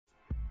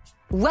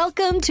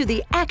Welcome to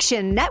the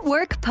Action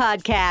Network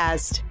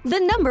Podcast, the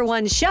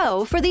 #1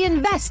 show for the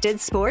invested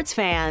sports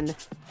fan.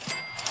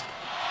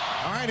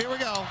 All right, here we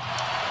go.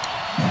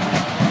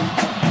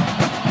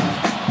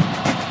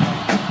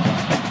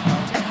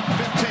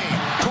 15,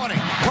 20,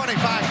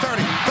 25,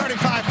 30,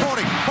 35,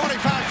 40,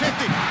 45,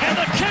 50.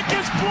 And the kick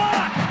is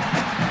blocked.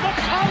 The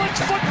college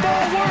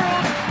football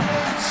world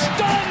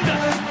stunned.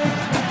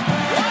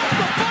 Lost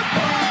the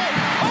football.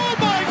 Oh,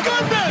 my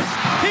goodness.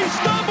 He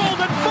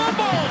stumbled and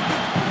fumbled.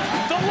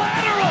 The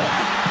lateral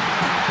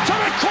to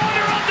the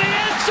corner of the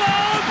end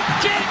zone.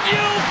 Can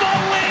you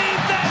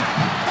believe that?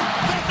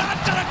 They're not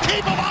going to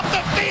keep him off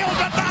the field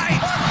tonight.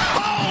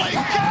 Holy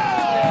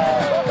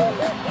cow.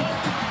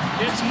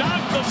 It's not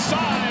the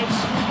size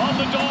of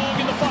the dog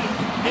in the fight.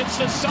 It's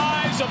the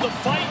size of the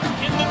fight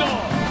in the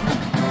dog.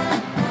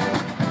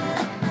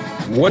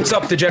 What's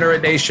up,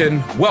 Degenerate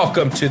Nation?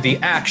 Welcome to the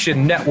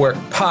Action Network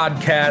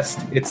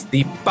Podcast. It's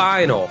the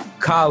final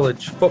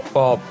college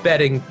football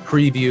betting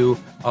preview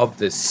of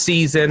the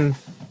season.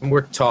 And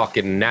we're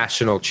talking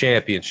national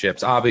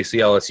championships. Obviously,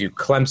 LSU,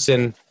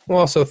 Clemson. We'll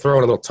also throw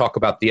in a little talk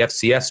about the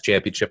FCS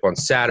championship on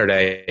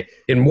Saturday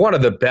in one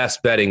of the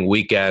best betting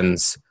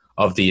weekends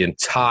of the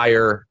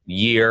entire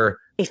year.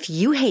 If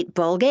you hate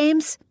bowl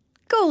games,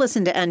 go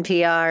listen to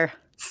NPR.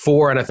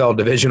 4 NFL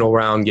divisional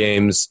round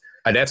games,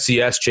 an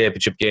FCS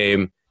championship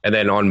game, and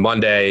then on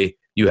Monday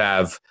you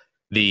have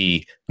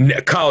the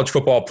college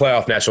football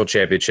playoff national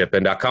championship.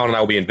 And Colin and I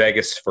will be in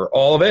Vegas for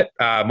all of it.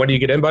 When do you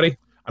get in, buddy?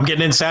 I'm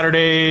getting in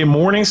Saturday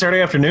morning, Saturday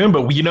afternoon,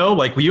 but you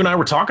and I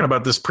were talking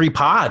about this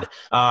pre-pod.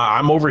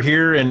 I'm over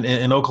here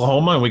in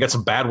Oklahoma, and we got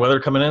some bad weather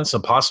coming in,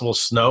 some possible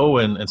snow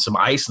and some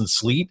ice and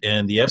sleet,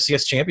 and the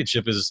FCS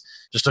championship is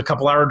just a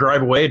couple-hour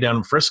drive away down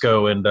in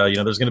Frisco, and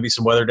there's going to be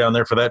some weather down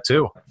there for that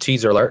too.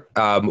 Teaser alert.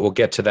 We'll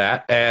get to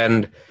that,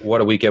 and what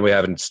a weekend we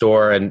have in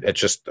store, and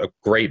it's just a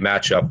great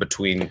matchup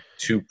between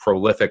two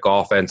prolific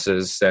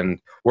offenses, and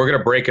we're going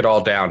to break it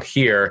all down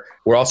here.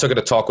 We're also going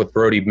to talk with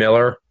Brody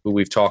Miller, who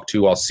we've talked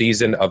to all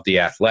season, of The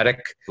Athletic,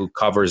 who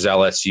covers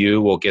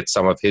LSU. We'll get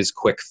some of his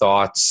quick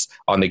thoughts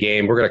on the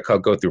game. We're going to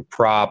go through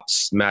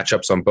props,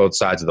 matchups on both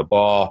sides of the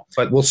ball.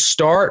 But we'll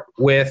start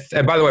with,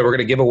 and by the way, we're going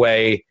to give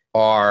away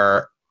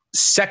our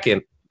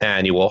second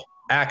annual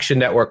Action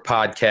Network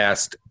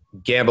Podcast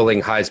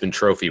Gambling Heisman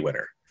Trophy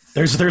winner.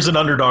 There's an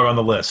underdog on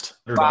the list.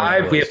 We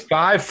have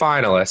 5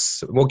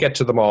 finalists. We'll get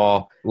to them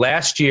all.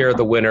 Last year,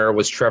 the winner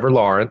was Trevor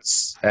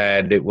Lawrence,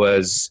 and it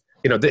was,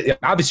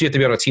 obviously you have to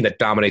be on a team that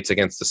dominates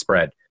against the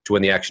spread to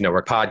win the Action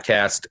Network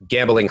Podcast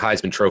Gambling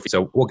Heisman Trophy.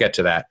 So we'll get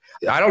to that.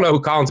 I don't know who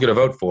Colin's going to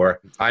vote for.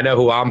 I know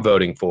who I'm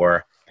voting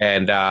for.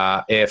 And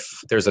if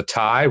there's a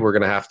tie, we're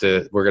gonna have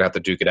to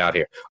duke it out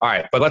here. All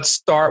right, but let's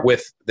start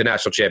with the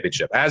national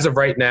championship. As of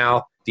right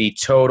now, the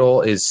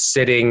total is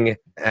sitting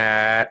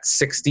at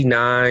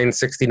 69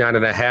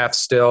 and a half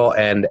still,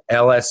 and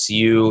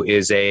LSU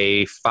is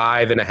a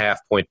 5.5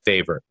 point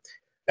favorite.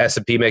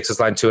 S&P makes this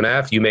line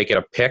 2.5. You make it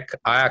a pick.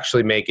 I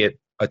actually make it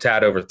a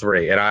tad over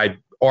 3, and I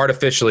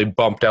artificially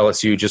bumped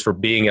LSU just for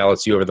being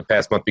LSU over the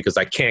past month because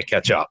I can't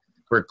catch up.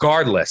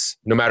 Regardless,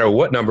 no matter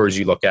what numbers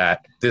you look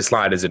at, this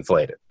line is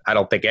inflated. I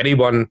don't think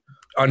anyone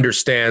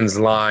understands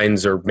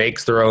lines or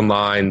makes their own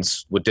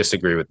lines would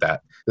disagree with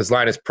that. This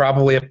line is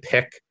probably a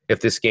pick if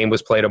this game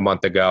was played a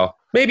month ago.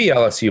 Maybe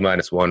LSU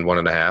 -1,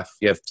 1.5.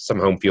 You have some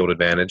home field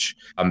advantage.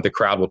 The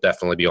crowd will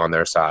definitely be on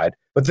their side.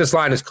 But this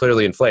line is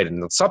clearly inflated.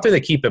 And something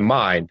to keep in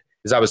mind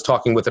is I was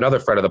talking with another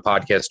friend of the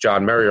podcast,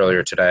 John Murray,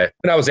 earlier today,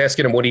 and I was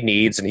asking him what he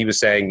needs, and he was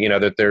saying,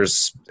 that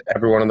there's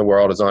everyone in the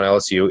world is on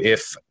LSU.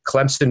 If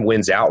Clemson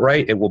wins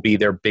outright, it will be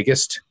their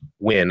biggest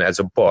win as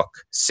a book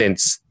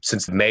since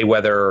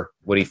Mayweather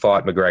when he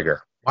fought McGregor.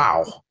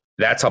 Wow.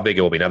 That's how big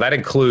it will be. Now, that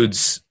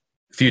includes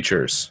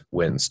futures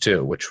wins,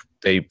 too, which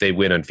they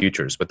win on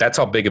futures, but that's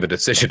how big of a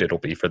decision it'll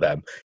be for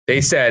them.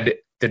 They said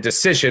the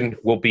decision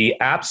will be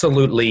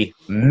absolutely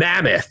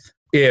mammoth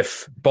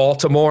if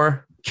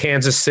Baltimore,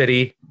 Kansas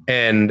City,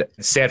 and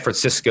San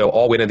Francisco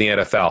all win in the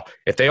NFL.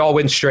 If they all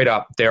win straight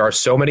up, there are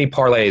so many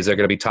parlays that are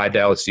going to be tied to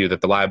LSU that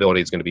the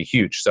liability is going to be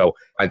huge. So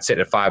I'd sit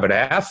at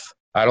 5.5.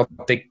 I don't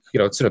think,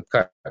 it's in a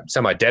kind of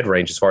semi-dead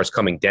range as far as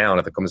coming down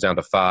if it comes down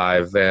to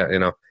 5,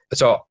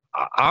 So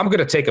I'm going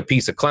to take a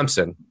piece of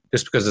Clemson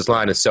just because this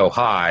line is so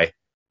high.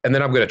 And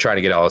then I'm going to try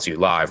to get LSU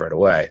live right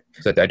away.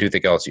 So I do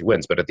think LSU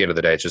wins, but at the end of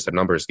the day, it's just a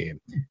numbers game.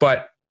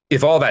 But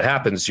if all that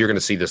happens, you're going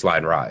to see this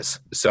line rise.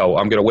 So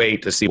I'm going to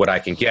wait to see what I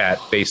can get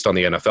based on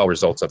the NFL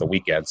results of the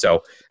weekend.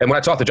 So, and when I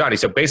talked to Johnny,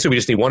 so basically we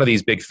just need one of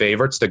these big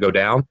favorites to go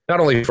down, not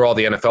only for all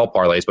the NFL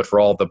parlays, but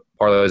for all the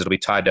parlays that will be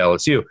tied to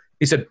LSU.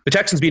 He said the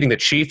Texans beating the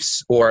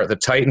Chiefs or the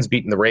Titans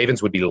beating the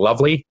Ravens would be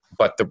lovely,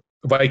 but the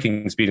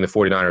Vikings beating the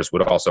 49ers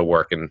would also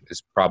work and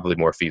is probably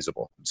more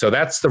feasible. So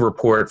that's the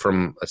report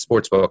from a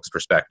sportsbook's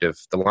perspective.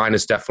 The line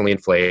is definitely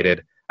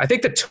inflated. I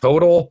think the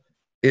total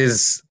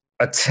is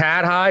a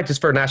tad high just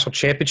for a national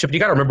championship. You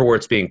got to remember where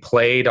it's being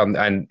played on,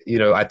 and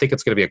I think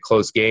it's going to be a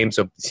close game,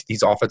 so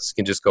these offenses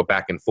can just go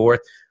back and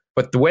forth.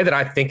 But the way that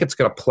I think it's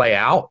going to play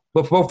out,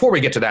 but before we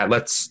get to that,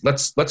 let's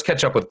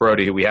catch up with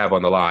Brody, who we have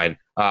on the line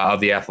of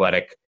The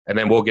Athletic. and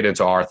then we'll get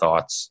into our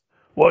thoughts.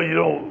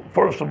 Well,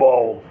 first of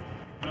all,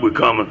 we're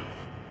coming.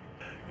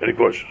 Any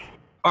questions?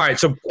 All right,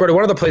 so Brody,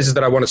 one of the places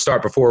that I want to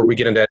start before we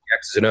get into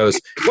X's and O's,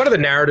 one of the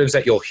narratives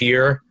that you'll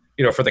hear,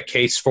 for the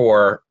case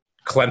for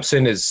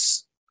Clemson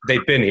is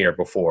they've been here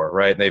before,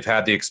 right? They've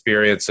had the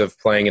experience of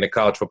playing in a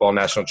college football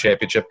national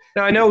championship.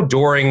 Now, I know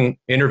during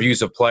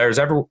interviews of players,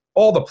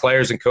 all the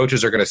players and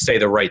coaches are going to say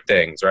the right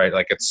things, right?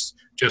 Like it's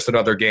just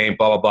another game,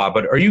 blah, blah, blah.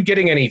 But are you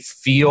getting any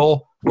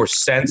feel or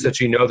sense that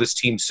this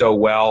team so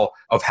well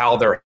of how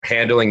they're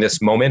handling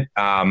this moment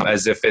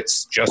as if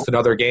it's just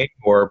another game?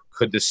 Or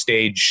could the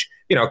stage,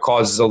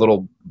 cause a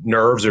little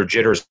nerves or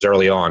jitters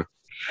early on?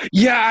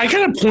 Yeah, I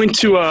kind of point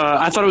to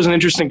I thought it was an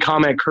interesting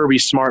comment Kirby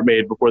Smart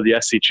made before the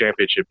SC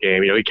championship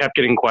game. He kept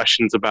getting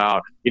questions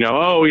about,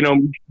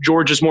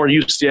 George is more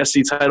used to the SC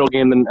title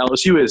game than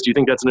LSU is. Do you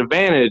think that's an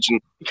advantage? And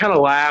he kind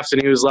of laughed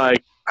and he was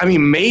like, I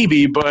mean,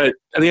 maybe, but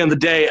at the end of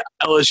the day,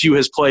 LSU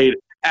has played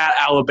at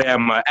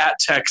Alabama, at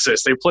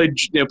Texas. They played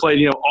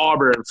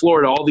Auburn,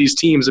 Florida, all these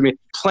teams. I mean,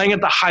 playing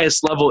at the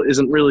highest level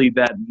isn't really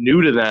that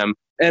new to them.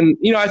 And,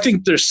 I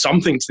think there's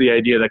something to the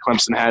idea that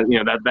Clemson has,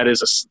 that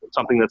is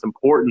something that's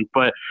important.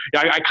 But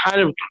I kind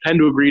of tend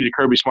to agree to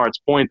Kirby Smart's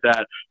point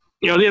that, at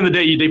the end of the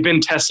day, they've been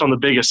tested on the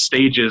biggest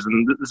stages,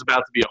 and this is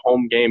about to be a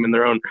home game in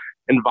their own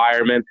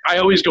environment. I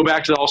always go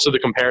back to also the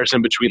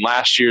comparison between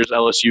last year's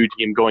LSU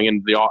team going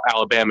into the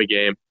Alabama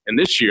game and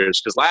this year's,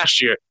 because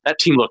last year that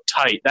team looked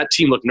tight. That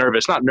team looked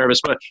nervous, not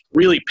nervous, but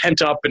really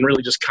pent up and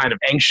really just kind of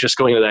anxious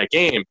going into that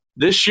game.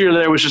 This year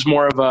there was just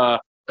more of a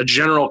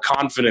general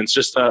confidence,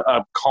 just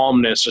a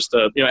calmness, just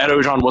Ed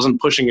Ogeron wasn't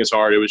pushing as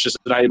hard. It was just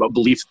a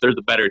belief that they're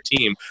the better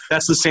team.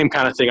 That's the same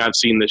kind of thing I've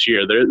seen this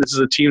year. This is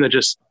a team that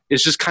is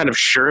just kind of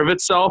sure of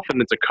itself,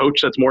 and it's a coach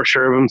that's more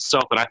sure of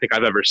himself than I think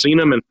I've ever seen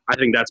him. And I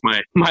think that's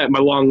my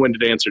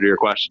long-winded answer to your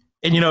question.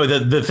 And,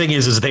 the thing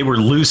is they were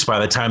loose by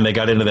the time they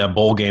got into that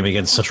bowl game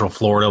against Central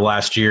Florida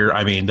last year.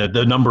 I mean,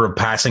 the number of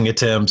passing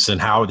attempts and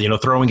how,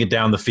 throwing it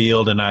down the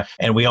field.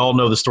 And we all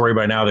know the story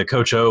by now that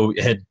Coach O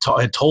had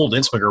told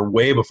Insminger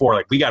way before,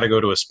 like, we got to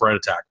go to a spread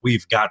attack.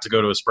 We've got to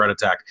go to a spread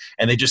attack.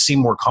 And they just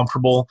seemed more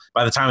comfortable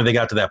by the time they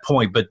got to that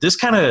point. But this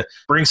kind of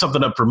brings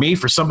something up for me,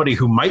 for somebody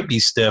who might be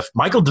stiff.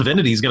 Michael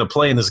Divinity is going to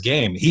play in this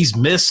game. He's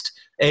missed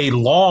a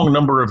long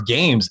number of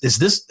games. Is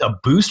this a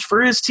boost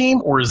for his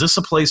team, or is this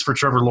a place for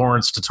Trevor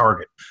Lawrence to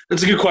target?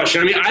 That's a good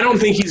question. I mean, I don't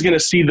think he's going to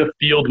see the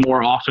field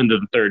more often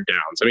than third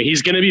downs. I mean,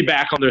 he's going to be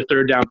back on their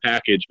third down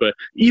package, but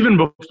even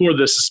before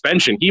the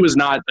suspension, he was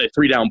not a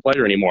 3-down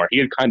player anymore. He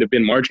had kind of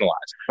been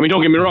marginalized. I mean,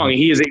 don't get me wrong.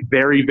 He is a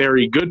very,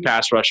 very good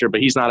pass rusher, but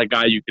he's not a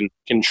guy you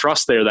can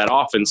trust there that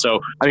often. So,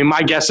 I mean,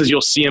 my guess is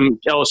you'll see him,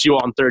 LSU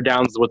on third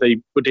downs, what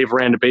Dave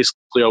Aranda basically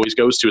always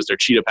goes to is their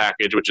cheetah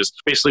package, which is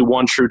basically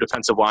one true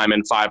defensive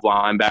lineman, 5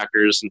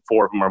 linebackers, and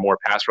 4 of them are more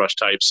pass rush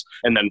types,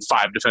 and then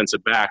 5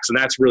 defensive backs. And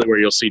that's really where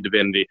you'll see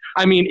Divinity.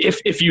 I mean,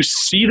 if you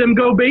see them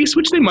go base,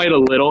 which they might a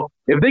little,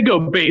 if they go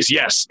base,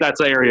 yes,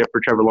 that's the area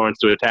for Trevor Lawrence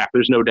to attack.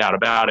 There's no doubt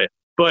about it.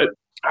 But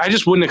I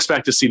just wouldn't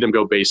expect to see them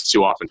go base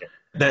too often here.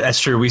 That's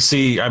true. I've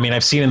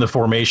seen in the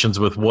formations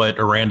with what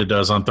Aranda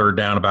does on third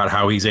down about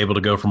how he's able to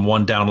go from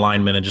one down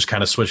lineman and just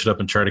kind of switch it up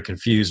and try to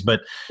confuse.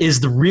 But is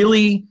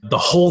the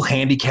whole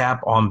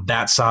handicap on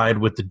that side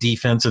with the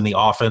defense and the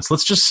offense?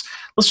 Let's just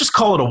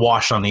call it a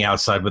wash on the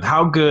outside with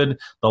how good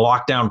the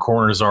lockdown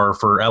corners are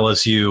for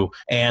LSU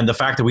and the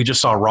fact that we just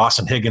saw Ross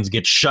and Higgins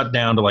get shut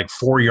down to like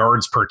 4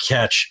 yards per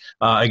catch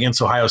against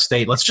Ohio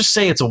State. Let's just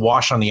say it's a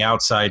wash on the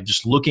outside,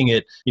 just looking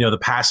at, the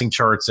passing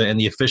charts and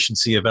the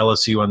efficiency of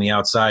LSU on the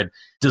outside.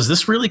 Does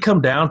this really come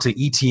down to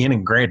ETN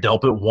and Grant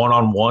Delpit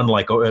one-on-one,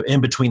 like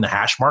in between the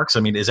hash marks? I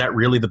mean, is that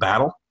really the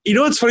battle?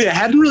 It's funny. I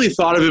hadn't really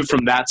thought of it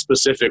from that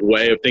specific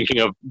way of thinking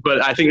of,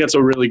 but I think that's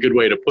a really good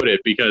way to put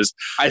it because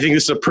I think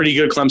this is a pretty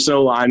good Clemson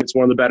O-line. It's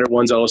one of the better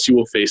ones LSU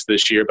will face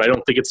this year, but I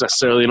don't think it's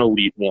necessarily an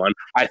elite one.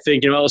 I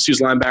think, LSU's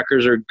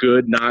linebackers are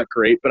good, not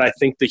great, but I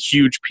think the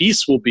huge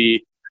piece will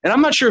be, and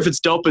I'm not sure if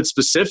it's Delpit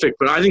specific,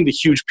 but I think the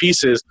huge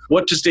piece is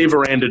what does Dave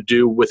Aranda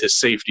do with his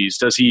safeties?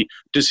 Does he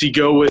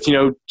go with,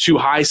 2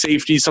 high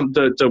safeties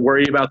to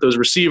worry about those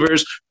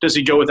receivers? Does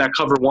he go with that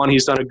cover 1?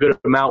 He's done a good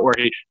amount where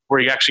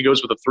he actually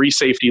goes with a 3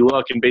 safety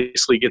look and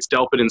basically gets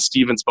Delpit and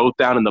Stevens both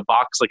down in the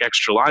box like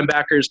extra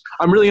linebackers.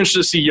 I'm really interested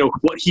to see,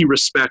 what he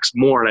respects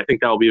more, and I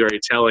think that will be very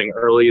telling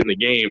early in the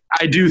game.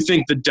 I do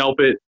think the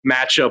Delpit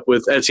matchup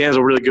with Etienne is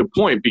a really good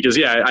point because,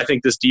 I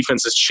think this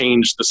defense has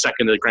changed the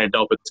second that Grant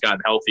Delpit's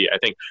gotten healthy. I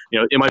think,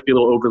 it might be a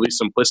little overly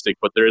simplistic,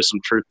 but there is some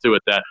truth to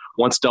it that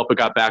once Delpit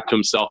got back to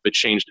himself, it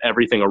changed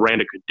everything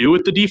Aranda could do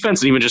with the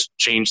defense and even just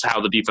changed how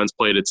the defense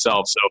played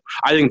itself. So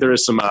I think there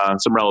is some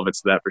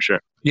relevance to that for sure.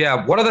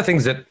 Yeah, one of the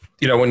things that,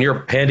 when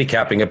you're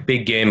handicapping a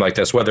big game like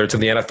this, whether it's in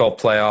the NFL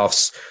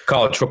playoffs,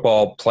 college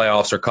football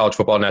playoffs, or college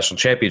football national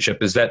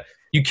championship, is that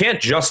you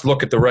can't just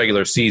look at the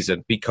regular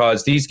season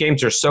because these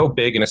games are so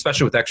big, and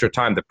especially with extra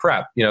time to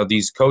prep,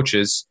 these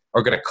coaches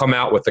are going to come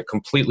out with a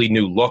completely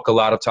new look a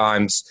lot of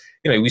times.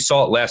 We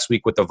saw it last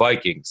week with the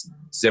Vikings.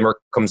 Zimmer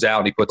comes out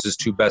and he puts his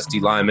 2 best D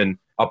linemen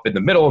up in the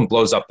middle and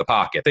blows up the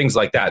pocket, things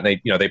like that. And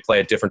they play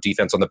a different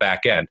defense on the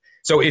back end.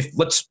 So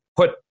let's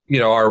put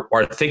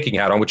our thinking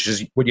hat on, which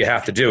is what you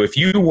have to do. If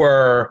you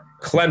were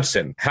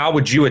Clemson, how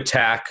would you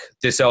attack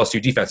this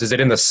LSU defense? Is it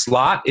in the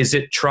slot? Is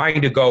it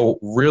trying to go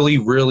really,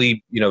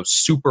 really,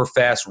 super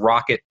fast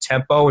rocket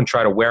tempo and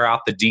try to wear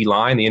out the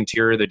D-line, the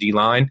interior of the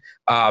D-line?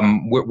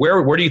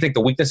 Where do you think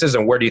the weakness is,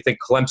 and where do you think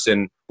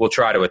Clemson will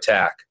try to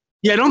attack?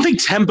 Yeah, I don't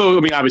think tempo,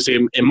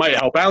 obviously it might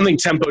help. I don't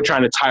think tempo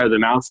trying to tire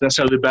them out is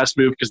necessarily the best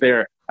move because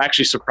they're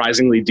actually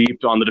surprisingly deep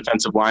on the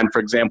defensive line. For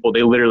example,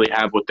 they literally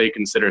have what they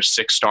consider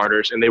 6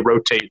 starters, and they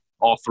rotate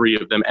all 3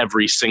 of them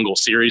every single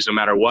series, no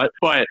matter what.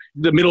 But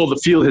the middle of the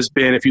field has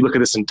been, if you look at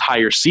this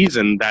entire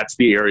season, that's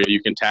the area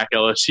you can tack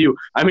LSU.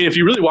 If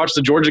you really watch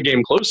the Georgia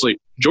game closely,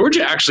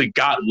 Georgia actually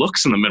got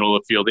looks in the middle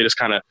of the field. They just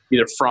kind of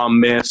either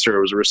missed or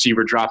it was a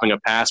receiver dropping a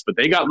pass, but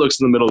they got looks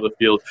in the middle of the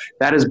field.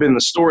 That has been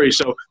the story.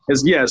 So,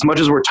 as much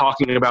as we're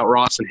talking about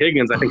Ross and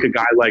Higgins, I think a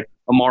guy like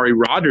Amari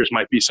Rodgers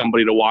might be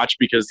somebody to watch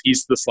because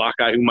he's the slot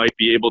guy who might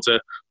be able to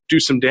do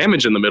some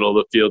damage in the middle of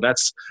the field.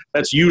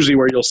 That's usually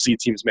where you'll see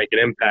teams make an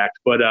impact.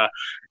 But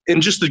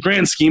in just the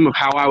grand scheme of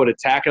how I would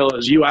attack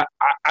LSU,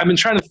 I've been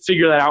trying to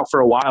figure that out for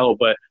a while,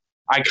 but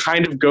I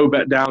kind of go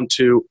back down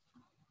to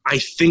I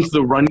think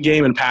the run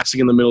game and passing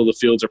in the middle of the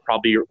fields are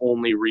probably your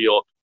only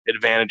real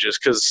advantages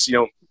because,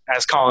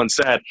 as Colin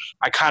said,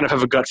 I kind of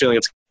have a gut feeling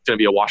it's going to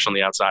be a wash on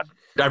the outside.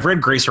 I've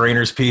read Grace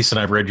Rayner's piece and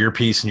I've read your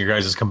piece and your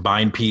guys'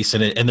 combined piece,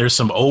 and there's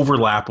some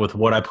overlap with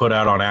what I put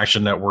out on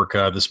Action Network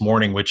this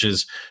morning, which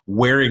is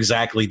where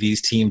exactly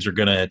these teams are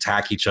going to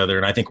attack each other.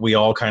 And I think we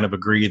all kind of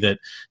agree that,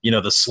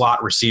 the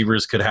slot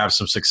receivers could have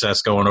some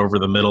success going over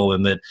the middle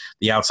and that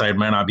the outside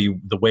might not be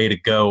the way to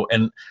go.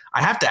 And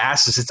I have to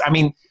ask this,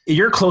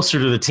 you're closer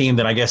to the team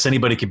than I guess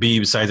anybody could be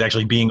besides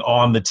actually being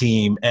on the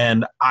team.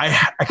 And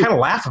I kind of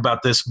laugh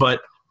about this,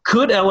 but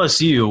could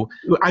LSU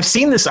 – I've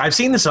seen this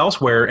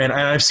elsewhere, and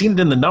I've seen it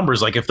in the numbers.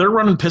 Like, if they're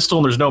running pistol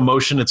and there's no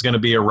motion, it's going to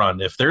be a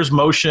run. If there's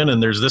motion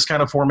and there's this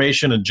kind of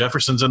formation and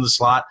Jefferson's in the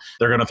slot,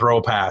 they're going to throw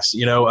a pass.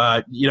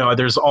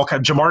 There's all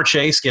kind – Jamar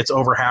Chase gets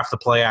over half the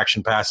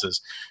play-action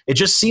passes. It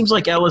just seems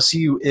like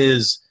LSU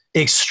is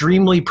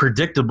extremely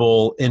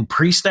predictable in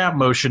pre-snap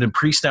motion and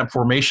pre-snap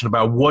formation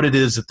about what it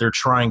is that they're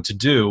trying to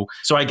do.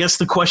 So I guess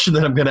the question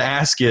that I'm going to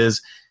ask is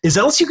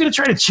LSU going to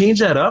try to change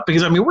that up?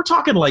 Because, we're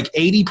talking like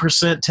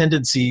 80%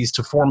 tendencies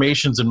to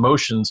formations and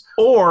motions,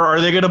 or are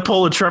they going to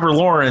pull a Trevor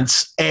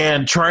Lawrence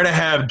and try to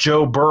have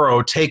Joe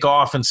Burrow take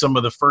off in some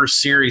of the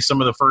first series, some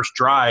of the first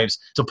drives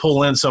to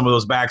pull in some of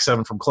those back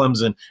 7 from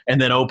Clemson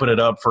and then open it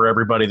up for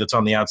everybody that's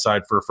on the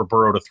outside for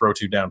Burrow to throw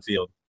to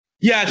downfield?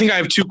 Yeah, I think I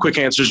have 2 quick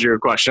answers to your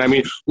question.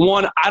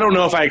 One, I don't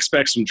know if I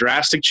expect some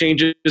drastic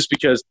changes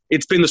because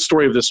it's been the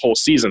story of this whole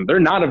season. They're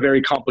not a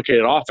very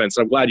complicated offense.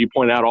 I'm glad you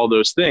pointed out all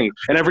those things.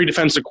 And every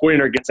defensive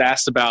coordinator gets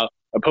asked about,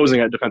 opposing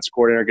a defensive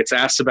coordinator gets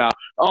asked about,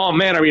 oh,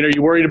 man, are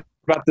you worried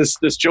about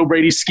this Joe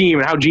Brady scheme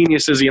and how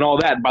genius is he and all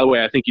that? And by the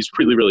way, I think he's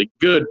really, really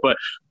good, but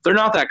they're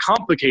not that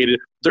complicated.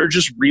 They're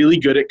just really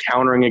good at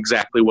countering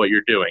exactly what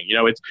you're doing.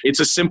 It's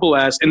as simple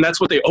as, and that's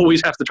what they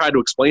always have to try to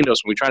explain to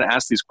us when we try to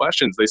ask these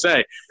questions. They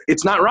say,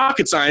 it's not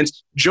rocket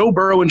science. Joe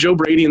Burrow and Joe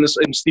Brady and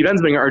Steve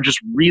Ensminger are just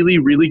really,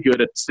 really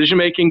good at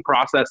decision-making,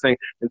 processing,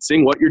 and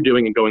seeing what you're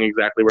doing and going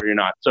exactly where you're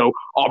not. So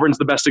Auburn's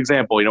the best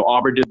example.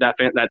 Auburn did that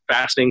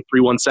fasting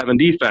 3-1-7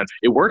 defense.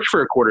 It worked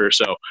for a quarter or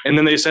so. And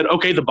then they said,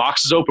 okay, the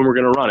box is open. We're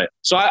going to run it.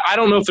 So I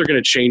don't know if they're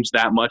going to change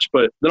that much,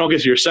 but then I'll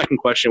get to your second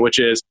question, which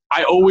is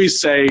I always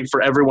say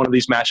for every one of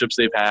these matchups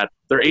they've had,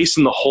 their ace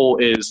in the hole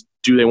is,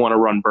 do they want to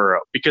run Burrow?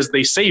 Because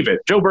they save it.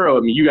 Joe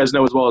Burrow, you guys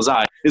know as well as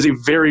I, is a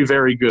very,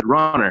 very good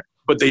runner,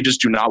 but they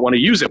just do not want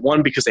to use it.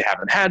 1, because they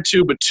haven't had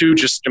to, but 2,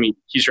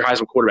 he's your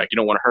Heisman quarterback. You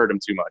don't want to hurt him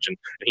too much. And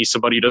he's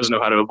somebody who doesn't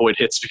know how to avoid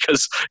hits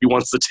because he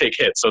wants to take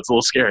hits, so it's a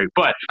little scary.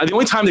 But the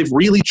only time they've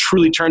really,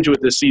 truly turned to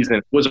it this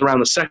season was around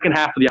the second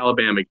half of the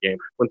Alabama game.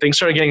 When things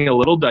started getting a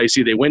little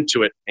dicey, they went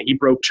to it, and he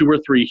broke 2 or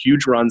 3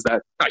 huge runs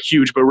that, not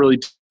huge, but really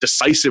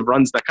decisive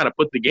runs that kind of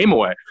put the game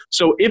away.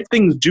 So if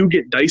things do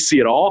get dicey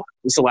at all,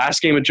 it's the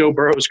last game of Joe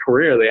Burrow's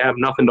career. They have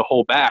nothing to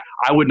hold back.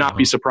 I would not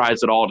be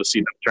surprised at all to see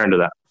them turn to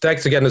that.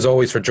 Thanks again, as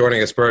always, for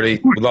joining us,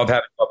 Brody. We love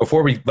having you.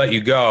 Before we let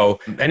you go,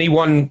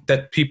 anyone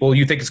that people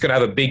you think is going to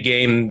have a big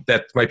game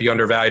that might be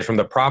undervalued from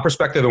the prop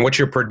perspective, and what's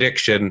your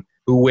prediction?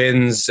 Who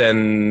wins?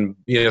 And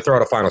throw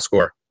out a final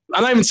score.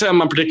 I'm not even saying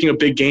I'm predicting a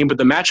big game, but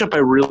the matchup I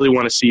really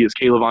want to see is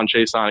Kayvon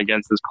Chaisson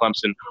against this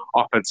Clemson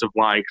offensive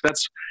line.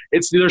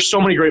 There's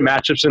so many great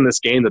matchups in this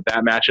game that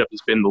matchup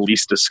has been the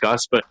least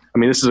discussed. But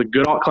this is a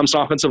good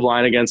Clemson offensive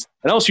line against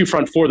an LSU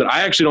front 4 that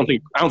I don't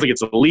think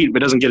it's elite,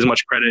 but doesn't get as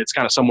much credit. It's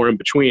kind of somewhere in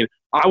between.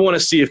 I want to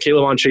see if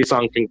Kayvon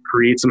Chaisson can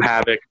create some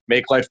havoc,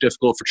 make life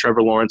difficult for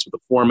Trevor Lawrence with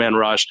a 4-man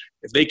rush.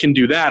 If they can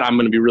do that, I'm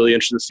going to be really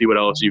interested to see what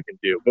LSU can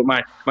do. But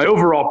my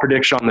overall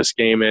prediction on this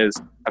game is,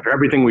 after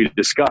everything we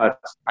discussed,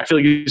 I feel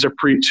like these are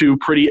two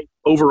pretty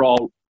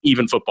overall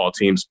even football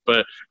teams.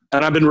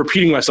 And I've been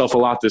repeating myself a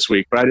lot this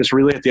week, but I just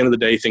really, at the end of the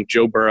day, think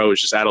Joe Burrow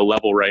is just at a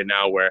level right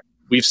now where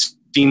we've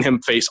seen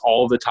him face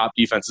all of the top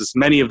defenses,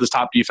 many of the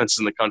top defenses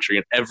in the country,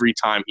 and every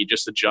time he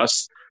just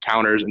adjusts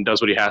counters and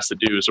does what he has to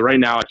do. So right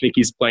now, I think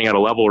he's playing at a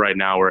level right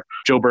now where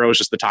Joe Burrow is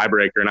just the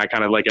tiebreaker, and I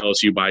kind of like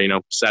LSU by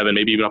 7,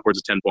 maybe even upwards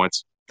of 10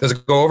 points. Does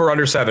it go over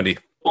under 70?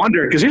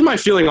 Under, because here's my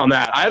feeling on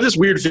that. I have this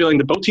weird feeling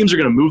that both teams are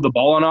going to move the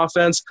ball on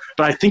offense,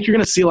 but I think you're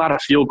going to see a lot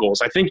of field goals.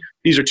 I think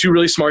these are two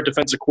really smart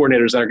defensive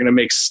coordinators that are going to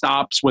make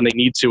stops when they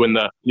need to in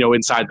the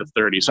inside the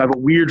 30. So I have a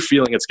weird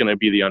feeling it's going to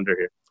be the under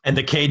here. And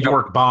the Cade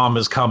York bomb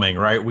is coming,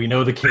 right? We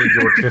know the Cade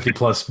York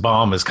 50-plus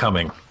bomb is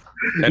coming.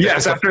 And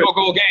yes, after a field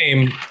goal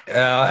game,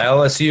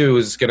 LSU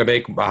is going to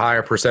make a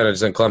higher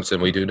percentage than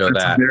Clemson. We do know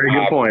That's that. A very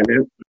good point,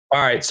 dude. All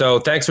right, so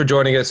thanks for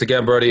joining us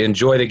again, Brody.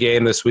 Enjoy the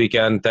game this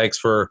weekend. Thanks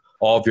for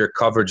all of your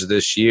coverage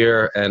this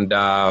year, and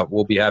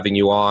we'll be having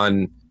you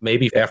on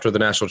maybe after the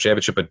national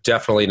championship, but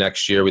definitely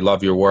next year. We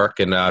love your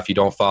work, and if you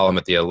don't follow him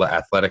at The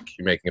Athletic,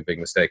 you're making a big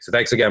mistake. So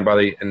thanks again,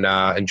 buddy, and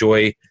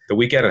enjoy the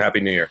weekend, and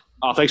Happy New Year.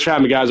 Oh, thanks for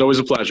having me, guys. Always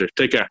a pleasure.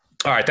 Take care.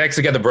 All right, thanks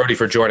again to Brody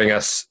for joining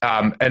us.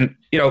 And,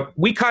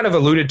 we kind of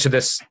alluded to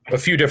this a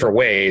few different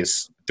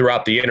ways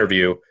throughout the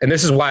interview, and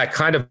this is why I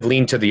kind of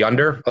lean to the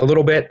under a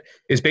little bit,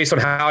 is based on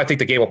how I think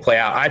the game will play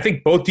out. I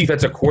think both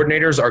defensive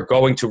coordinators are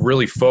going to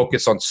really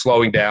focus on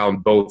slowing down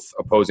both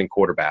opposing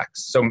quarterbacks.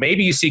 So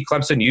maybe you see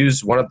Clemson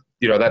use one of,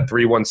 that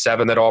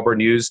 3-1-7 that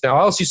Auburn used. Now,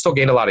 LSU still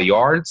gained a lot of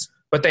yards,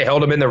 but they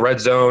held them in the red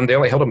zone. They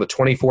only held them to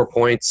 24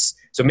 points.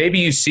 So maybe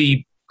you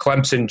see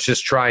Clemson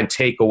just try and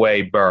take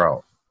away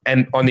Burrow.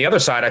 And on the other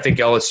side, I think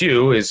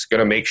LSU is going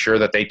to make sure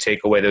that they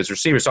take away those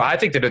receivers. So I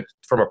think that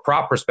from a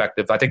prop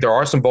perspective, I think there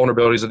are some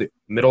vulnerabilities in the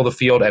middle of the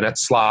field and at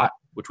slot,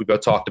 which we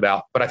both talked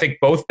about. But I think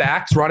both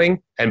backs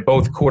running and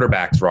both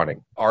quarterbacks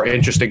running are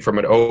interesting from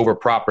an over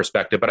prop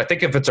perspective. But I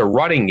think if it's a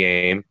running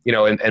game,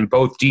 and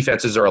both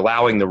defenses are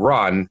allowing the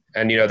run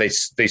and, they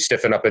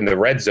stiffen up in the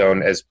red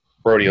zone, as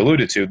Brody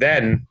alluded to,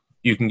 then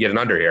you can get an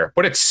under here.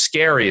 But it's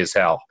scary as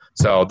hell.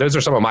 So those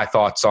are some of my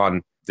thoughts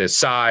on the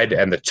side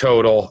and the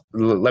total.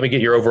 Let me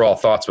get your overall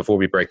thoughts before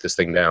we break this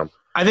thing down.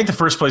 I think the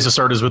first place to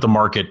start is with the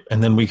market,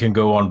 and then we can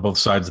go on both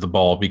sides of the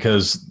ball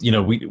because,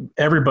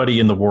 everybody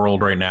in the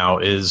world right now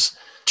is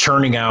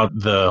churning out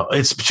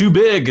it's too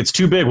big. It's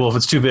too big. Well, if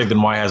it's too big,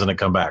 then why hasn't it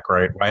come back,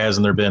 right? Why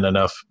hasn't there been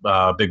enough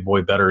big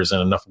boy bettors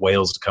and enough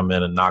whales to come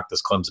in and knock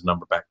this Clemson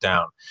number back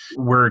down?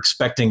 We're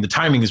expecting the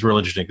timing is real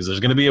interesting because there's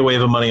going to be a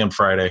wave of money on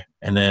Friday,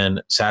 and then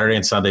Saturday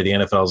and Sunday the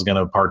NFL is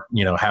going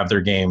to have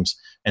their games.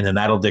 And then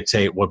that'll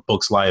dictate what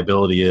books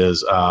liability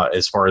is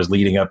as far as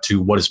leading up to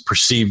what is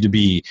perceived to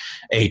be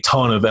a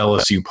ton of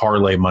LSU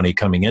parlay money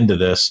coming into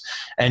this.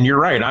 And you're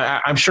right.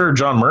 I'm sure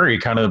John Murray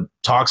kind of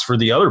talks for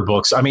the other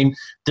books. I mean,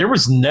 there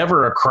was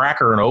never a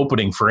cracker, an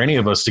opening for any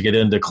of us to get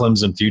into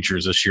Clemson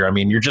futures this year. I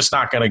mean, you're just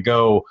not going to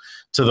go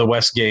to the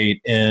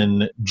Westgate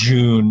in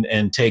June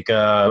and take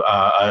a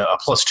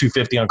plus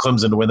 250 on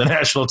Clemson to win the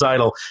national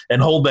title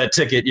and hold that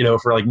ticket,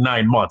 for like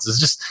 9 months.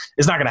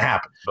 It's not going to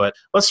happen. But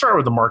let's start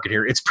with the market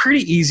here. It's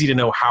pretty easy to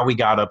know how we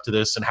got up to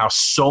this and how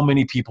so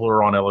many people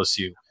are on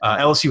LSU.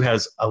 LSU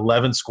has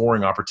 11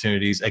 scoring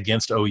opportunities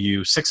against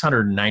OU,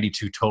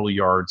 692 total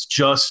yards,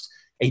 just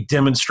a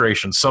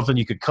demonstration, something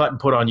you could cut and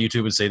put on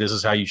YouTube and say, this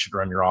is how you should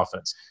run your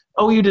offense.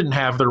 OU didn't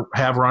have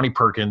Ronnie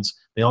Perkins.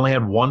 They only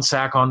had 1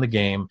 sack on the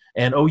game,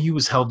 and OU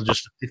was held to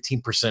just a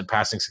 15%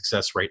 passing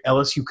success rate.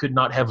 LSU could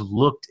not have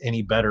looked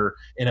any better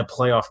in a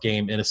playoff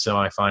game in a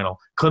semifinal.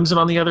 Clemson,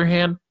 on the other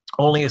hand,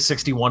 only a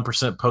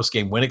 61%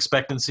 post-game win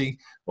expectancy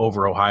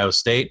over Ohio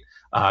State.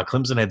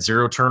 Clemson had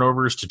 0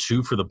 turnovers to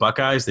 2 for the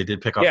Buckeyes. They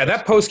did pick up. Yeah,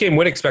 that post-game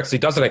win expectancy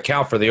doesn't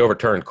account for the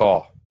overturned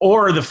call.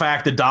 Or the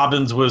fact that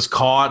Dobbins was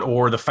caught,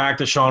 or the fact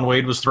that Sean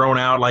Wade was thrown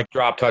out,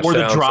 drop touchdowns. Or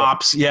the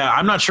drops. Yeah,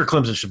 I'm not sure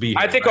Clemson should be here.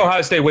 I think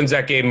Ohio State wins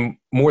that game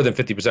more than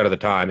 50% of the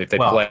time if they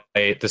play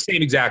the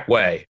same exact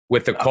way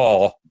with the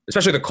call,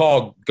 especially the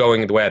call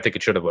going the way I think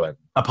it should have went.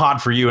 A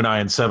pod for you and I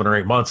in 7 or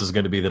 8 months is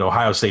going to be that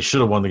Ohio State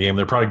should have won the game.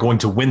 They're probably going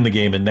to win the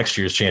game in next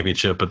year's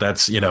championship, but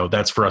that's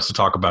for us to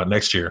talk about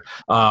next year.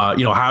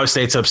 Ohio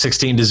State's up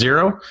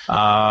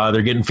 16-0.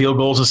 They're getting field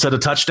goals instead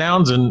of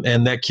touchdowns,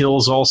 and that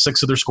kills all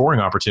 6 of their scoring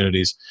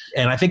opportunities.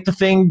 And I think the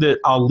thing that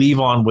I'll leave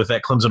on with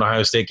that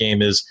Clemson-Ohio State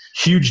game is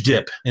huge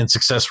dip in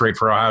success rate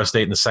for Ohio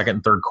State in the second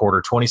and third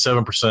quarter,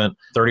 27%,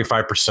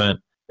 35%.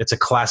 It's a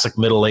classic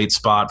middle 8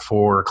 spot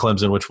for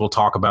Clemson, which we'll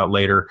talk about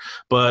later.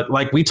 But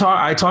I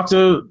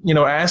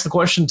asked the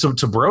question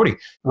to Brody.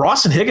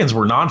 Ross and Higgins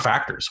were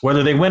non-factors.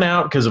 Whether they went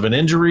out because of an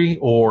injury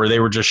or they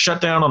were just shut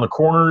down on the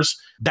corners,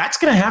 that's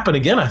going to happen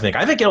again, I think.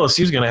 I think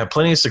LSU is going to have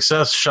plenty of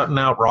success shutting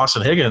out Ross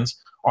and Higgins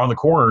on the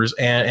corners,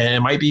 and it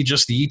might be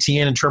just the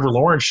ETN and Trevor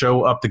Lawrence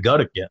show up the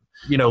gut again.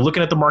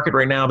 Looking at the market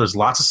right now, there's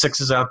lots of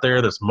 6s out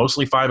there. There's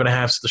mostly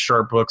 5.5s, the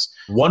sharp books.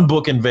 One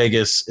book in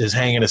Vegas is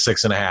hanging a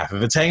 6.5.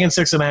 If it's hanging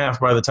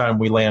 6.5 by the time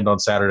we land on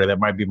Saturday, that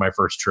might be my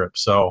first trip.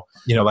 So,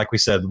 like we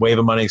said, wave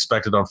of money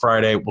expected on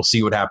Friday. We'll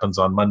see what happens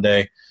on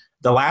Monday.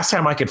 The last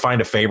time I could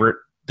find a favorite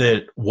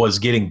that was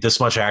getting this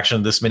much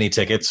action, this many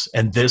tickets,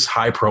 and this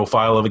high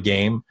profile of a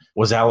game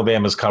was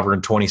Alabama's cover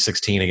in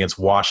 2016 against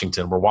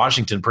Washington, where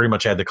Washington pretty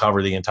much had to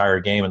cover the entire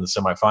game in the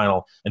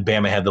semifinal, and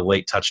Bama had the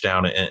late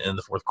touchdown in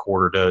the fourth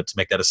quarter to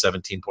make that a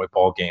 17-point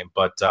ball game.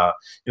 But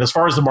as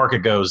far as the market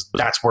goes,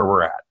 that's where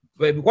we're at.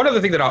 one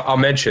other thing that I'll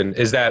mention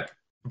is that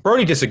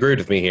Brody disagreed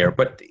with me here,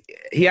 but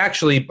he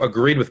actually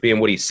agreed with me in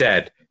what he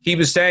said. He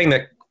was saying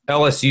that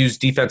LSU's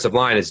defensive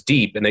line is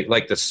deep and they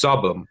like to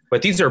sub them,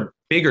 but these are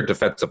bigger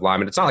defensive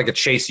linemen. It's not like a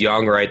Chase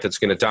Young, right, that's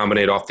going to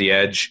dominate off the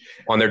edge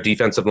on their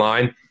defensive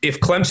line. If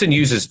Clemson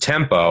uses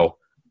tempo,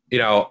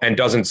 and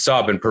doesn't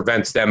sub and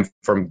prevents them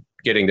from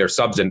getting their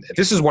subs in,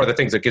 this is one of the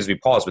things that gives me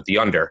pause with the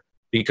under.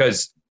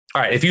 Because,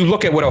 all right, if you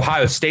look at what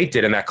Ohio State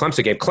did in that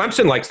Clemson game,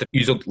 Clemson likes to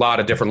use a lot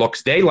of different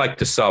looks. They like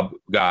to sub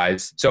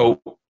guys. So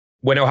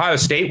when Ohio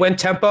State went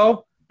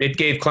tempo, it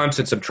gave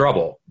Clemson some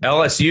trouble.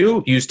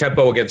 LSU used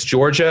tempo against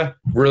Georgia,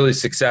 really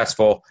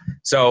successful.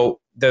 So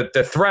the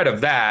threat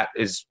of that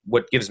is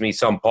what gives me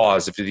some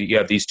pause if you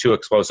have these two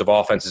explosive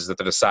offenses that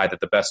decide that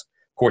the best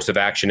course of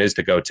action is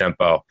to go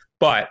tempo.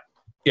 But,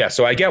 yeah,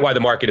 so I get why the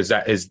market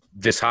is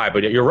this high,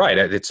 but you're right.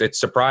 It's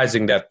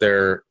surprising that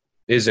there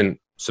isn't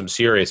some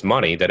serious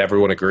money, that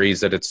everyone agrees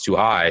that it's too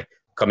high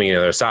coming in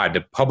the other side.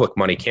 The public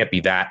money can't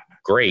be that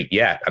great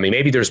yet. I mean,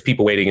 maybe there's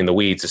people waiting in the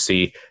weeds to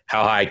see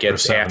how high it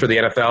gets after the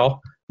NFL.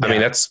 Yeah. I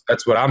mean, that's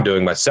what I'm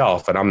doing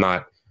myself, and I'm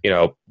not,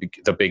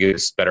 the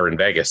biggest better in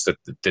Vegas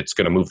that's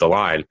going to move the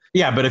line.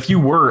 Yeah, but if you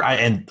were,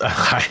 I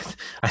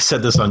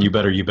said this on You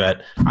Better You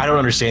Bet. I don't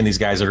understand these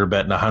guys that are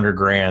betting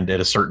 $100,000 at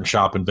a certain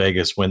shop in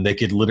Vegas when they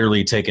could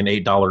literally take an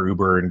 $8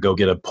 Uber and go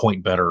get a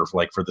point better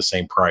for the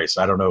same price.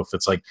 I don't know if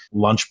it's like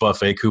lunch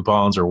buffet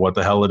coupons or what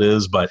the hell it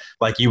is, but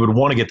you would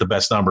want to get the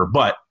best number.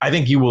 But I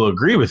think you will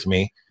agree with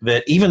me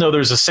that even though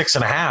there's a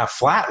 6.5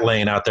 flat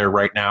laying out there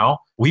right now,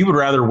 we would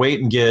rather wait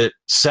and get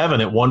 7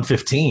 at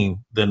 115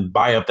 than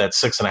buy up that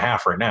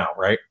 6.5 right now,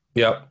 right?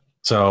 Yep.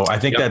 So I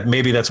think that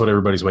maybe that's what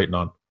everybody's waiting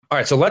on. All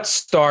right, so let's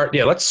start.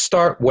 Yeah, let's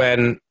start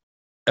when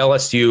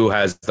LSU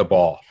has the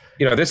ball.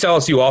 This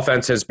LSU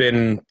offense has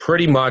been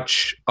pretty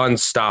much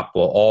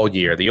unstoppable all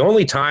year. The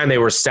only time they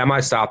were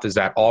semi-stopped is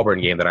that Auburn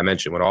game that I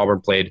mentioned, when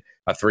Auburn played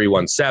a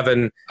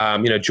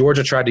 3-1-7.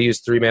 Georgia tried to use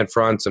three-man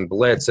fronts and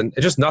blitz, and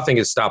just nothing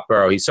has stopped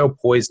Burrow. He's so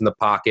poised in the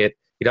pocket.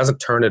 He doesn't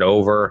turn it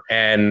over.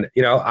 And,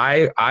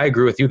 I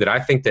agree with you that I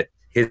think that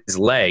his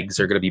legs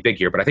are going to be big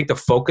here. But I think the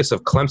focus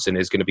of Clemson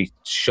is going to be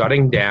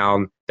shutting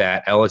down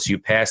that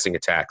LSU passing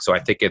attack. So I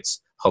think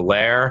it's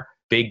Hilaire,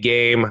 big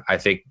game. I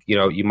think,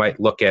 you might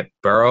look at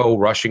Burrow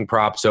rushing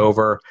props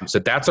over. So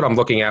that's what I'm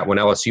looking at when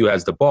LSU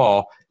has the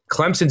ball.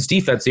 Clemson's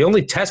defense, the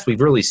only test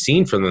we've really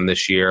seen from them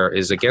this year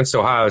is against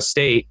Ohio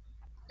State.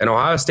 And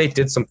Ohio State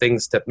did some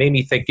things that made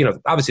me think,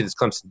 obviously this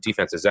Clemson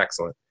defense is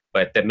excellent,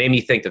 but that made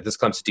me think that this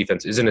Clemson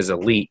defense isn't as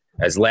elite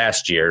as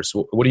last year's.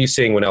 What are you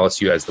seeing when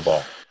LSU has the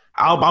ball?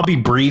 I'll be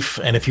brief,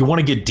 and if you want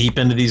to get deep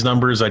into these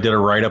numbers, I did a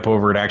write-up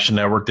over at Action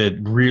Network that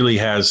really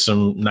has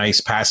some nice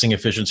passing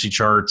efficiency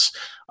charts.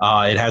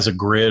 It has a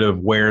grid of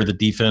where the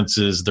defense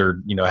is,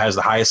 has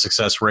the highest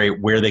success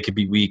rate, where they could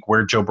be weak,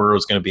 where Joe Burrow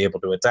is going to be able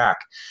to attack.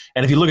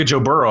 And if you look at Joe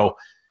Burrow,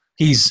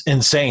 he's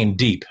insane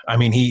deep. I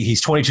mean, he's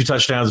 22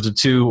 touchdowns to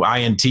 2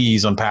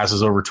 INTs on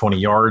passes over 20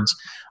 yards.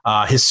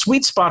 His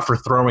sweet spot for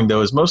throwing,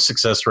 though, his most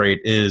success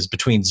rate is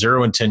between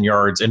 0 and 10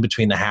 yards, in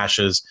between the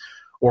hashes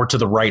or to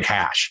the right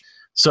hash.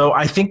 So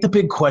I think the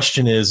big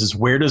question is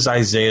where does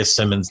Isaiah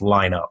Simmons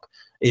line up?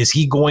 Is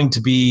he going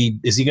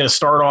to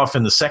start off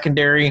in the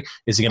secondary?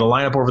 Is he going to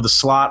line up over the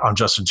slot on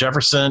Justin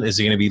Jefferson? Is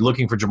he going to be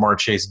looking for Jamar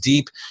Chase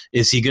deep?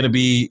 Is he going to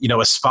be,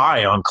 a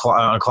spy on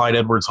Clyde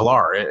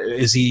Edwards-Helaire?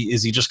 Is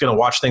he just going to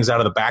watch things out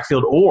of the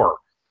backfield? Or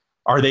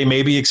are they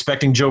maybe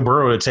expecting Joe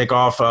Burrow to take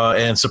off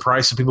and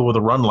surprise some people with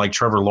a run like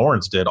Trevor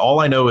Lawrence did? All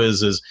I know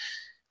is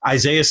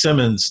Isaiah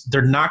Simmons,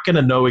 they're not going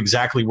to know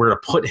exactly where to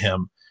put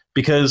him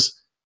because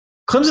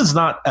Clemson's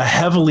not a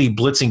heavily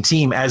blitzing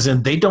team, as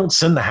in they don't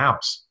send the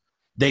house.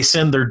 They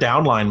send their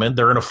down linemen.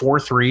 They're in a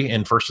 4-3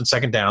 in first and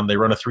second down. They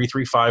run a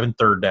 3-3-5 in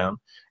third down,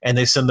 and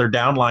they send their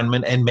down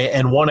linemen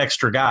and one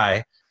extra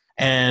guy.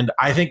 And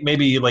I think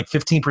maybe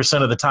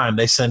 15% of the time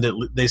they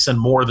send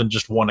more than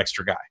just one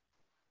extra guy.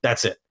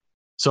 That's it.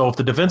 So if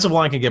the defensive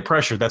line can get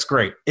pressure, that's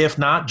great. If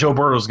not, Joe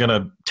Burrow is going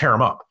to tear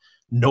him up.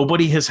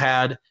 Nobody has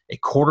had a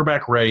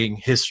quarterback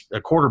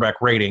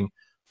rating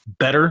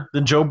better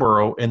than Joe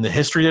Burrow in the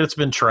history that it's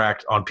been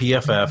tracked on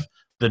PFF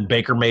than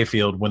Baker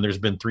Mayfield when there's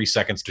been 3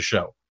 seconds to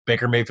show.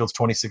 Baker Mayfield's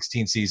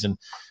 2016 season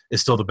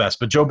is still the best,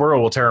 but Joe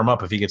Burrow will tear him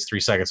up if he gets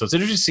 3 seconds. So it's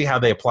interesting to see how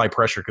they apply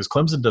pressure because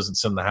Clemson doesn't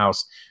send the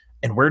house.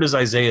 And where does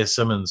Isaiah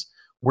Simmons,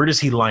 where does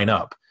he line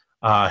up?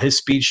 His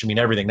speed should mean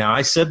everything. Now,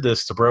 I said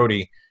this to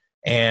Brody,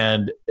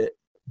 and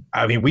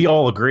we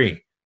all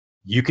agree.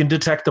 You can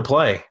detect the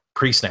play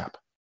pre-snap.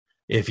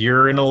 If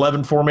you're in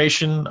 11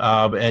 formation,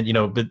 they're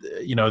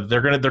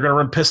gonna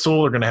run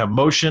pistol, they're gonna have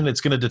motion.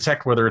 It's gonna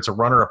detect whether it's a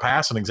run or a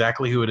pass and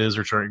exactly who it is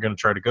you're gonna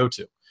try to go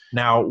to.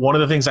 Now, one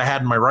of the things I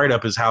had in my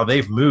write-up is how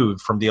they've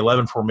moved from the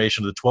 11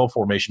 formation to the 12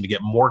 formation to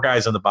get more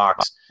guys in the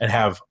box and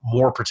have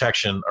more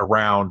protection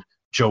around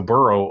Joe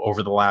Burrow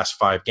over the last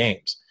 5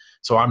 games.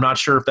 So I'm not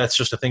sure if that's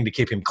just a thing to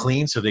keep him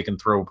clean so they can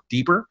throw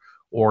deeper,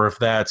 or if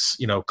that's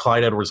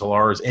Clyde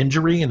Edwards-Helaire's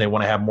injury and they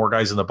want to have more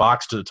guys in the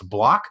box to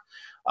block.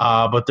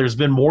 But there's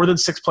been more than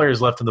 6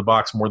 players left in the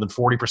box more than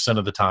 40%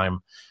 of the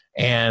time.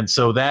 And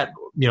so that,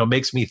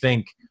 makes me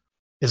think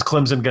is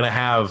Clemson going to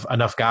have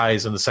enough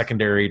guys in the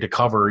secondary to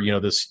cover,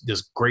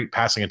 this great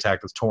passing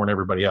attack that's torn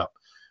everybody up?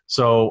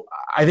 So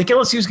I think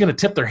LSU is going to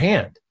tip their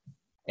hand,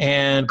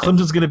 and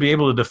Clemson's going to be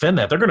able to defend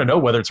that. They're going to know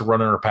whether it's a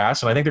run or a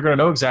pass, and I think they're going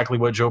to know exactly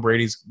what Joe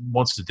Brady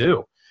wants to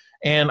do.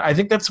 And I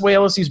think that's the way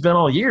LSU's been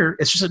all year.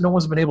 It's just that no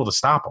one's been able to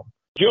stop them.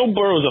 Joe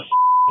Burrow's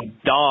a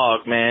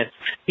dog, man.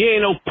 He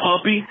ain't no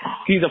puppy.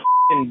 He's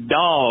a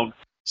dog.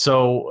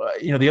 So,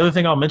 the other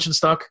thing I'll mention,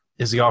 Stuck,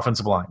 is the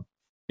offensive line.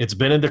 It's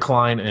been in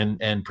decline,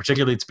 and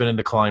particularly it's been in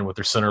decline with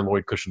their center,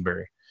 Lloyd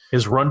Cushenberry.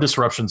 His run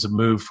disruptions have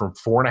moved from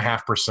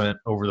 4.5%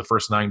 over the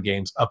first 9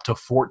 games up to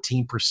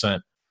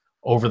 14%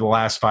 over the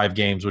last 5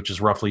 games, which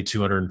is roughly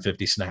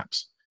 250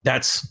 snaps.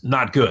 That's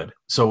not good.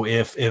 So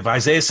if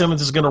Isaiah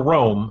Simmons is going to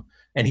roam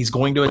and he's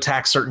going to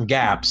attack certain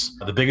gaps,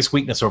 the biggest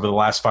weakness over the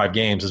last 5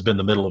 games has been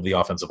the middle of the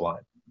offensive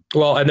line.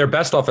 Well, and their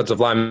best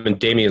offensive lineman,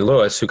 Damian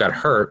Lewis, who got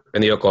hurt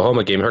in the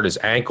Oklahoma game, hurt his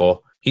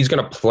ankle. He's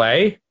going to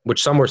play,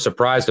 which some were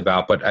surprised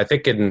about. But I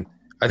think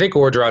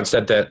Orgeron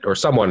said that, or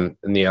someone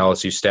in the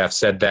LSU staff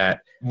said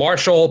that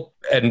Marshall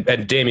and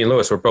Damian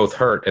Lewis were both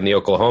hurt in the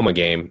Oklahoma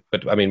game.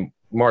 But, I mean,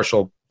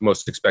 Marshall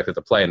most expected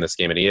to play in this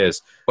game, and he is.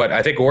 But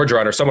I think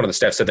Orgeron or someone on the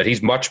staff said that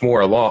he's much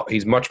more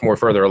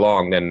further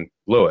along than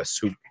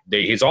Lewis,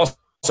 he's also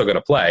going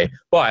to play.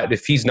 But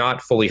if he's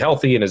not fully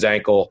healthy and his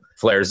ankle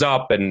flares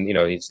up and,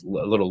 he's a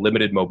little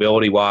limited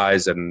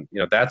mobility-wise, and,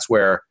 that's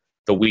where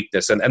the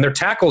weakness. And their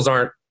tackles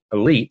aren't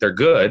elite. They're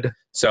good.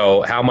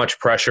 So how much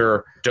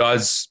pressure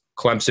does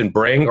Clemson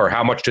bring, or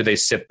how much do they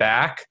sit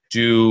back?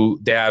 Do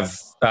they have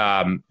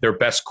their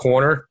best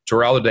corner,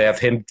 Terrell? Do they have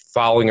him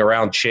following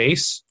around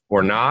Chase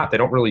or not? They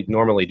don't really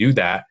normally do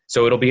that.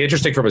 So it'll be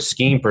interesting from a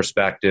scheme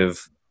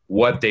perspective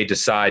what they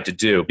decide to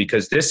do,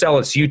 because this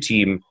LSU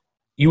team,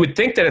 you would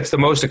think that it's the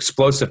most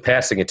explosive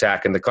passing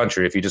attack in the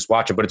country if you just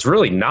watch it, but it's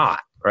really not,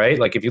 right?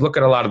 Like if you look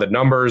at a lot of the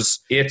numbers,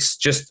 it's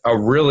just a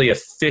really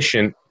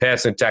efficient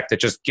passing attack that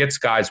just gets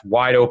guys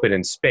wide open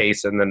in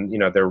space, and then,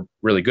 they're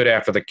really good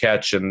after the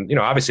catch, and,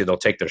 obviously they'll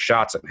take their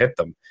shots and hit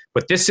them.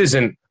 But this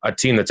isn't a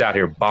team that's out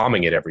here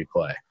bombing it every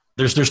play.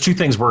 There's 2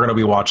 things we're going to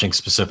be watching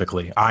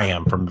specifically. I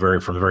am from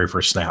the very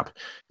first snap.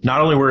 Not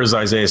only where is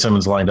Isaiah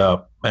Simmons lined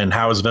up and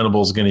how is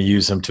Venables going to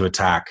use him to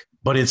attack,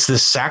 but it's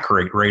this sack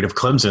rate of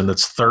Clemson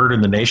that's 3rd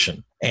in the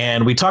nation.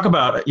 And we talk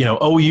about,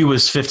 OU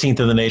is 15th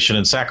in the nation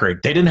in sack rate.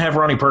 They didn't have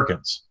Ronnie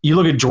Perkins. You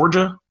look at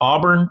Georgia,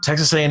 Auburn,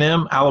 Texas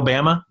A&M,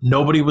 Alabama,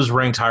 nobody was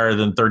ranked higher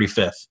than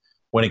 35th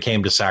when it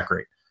came to sack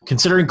rate.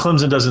 Considering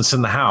Clemson doesn't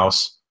send the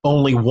house,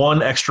 only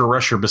 1 extra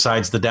rusher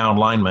besides the down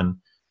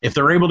lineman. If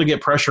they're able to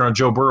get pressure on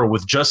Joe Burrow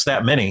with just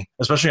that many,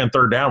 especially on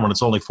 3rd down when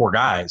it's only 4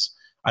 guys,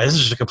 this is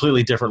just a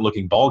completely different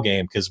looking ball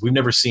game, because we've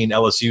never seen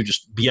LSU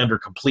just be under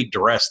complete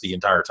duress the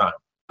entire time.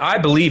 I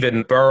believe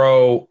in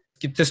Burrow.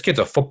 This kid's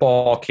a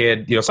football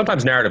kid.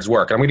 Sometimes narratives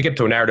work. I'm going to get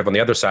to a narrative on the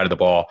other side of the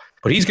ball,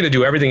 but he's going to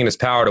do everything in his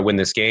power to win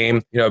this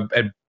game.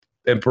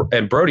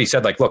 And Brody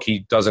said, look, he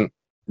doesn't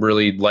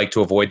really like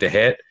to avoid the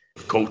hit.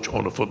 Coach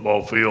on the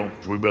football field,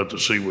 we're about to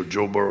see what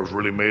Joe Burrow's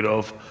really made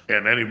of.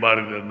 And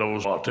anybody that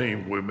knows our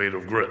team, we're made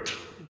of grit.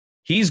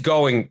 He's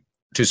going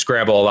to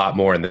scramble a lot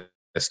more in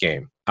this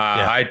game.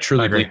 I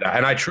truly believe that.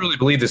 And I truly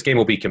believe this game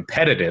will be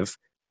competitive,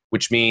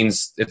 which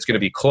means it's going to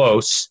be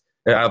close.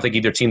 I don't think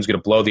either team's going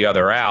to blow the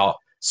other out.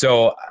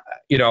 So,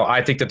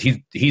 I think that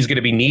he's going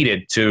to be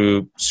needed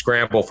to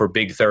scramble for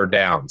big 3rd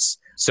downs.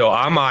 So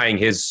I'm eyeing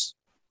his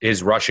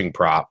rushing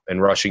prop and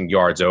rushing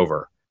yards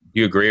over.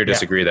 You agree or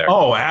disagree there?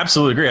 Oh, I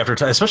absolutely agree.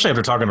 Especially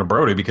after talking to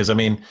Brody, because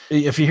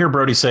if you hear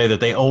Brody say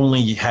that they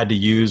only had to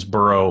use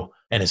Burrow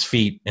and his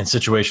feet in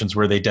situations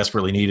where they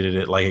desperately needed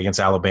it, like against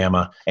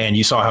Alabama, and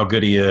you saw how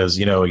good he is,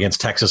 against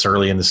Texas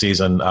early in the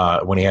season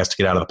when he has to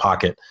get out of the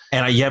pocket,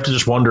 and you have to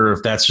just wonder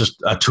if that's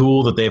just a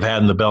tool that they've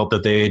had in the belt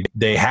that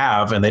they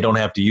have and they don't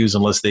have to use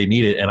unless they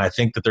need it. And I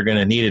think that they're going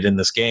to need it in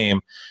this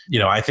game.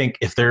 I think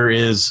if there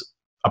is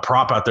a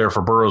prop out there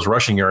for Burrow's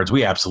rushing yards,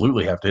 we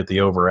absolutely have to hit the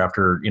over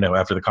after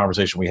the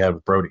conversation we had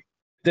with Brody.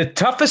 The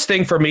toughest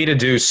thing for me to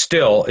do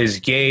still is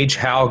gauge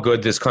how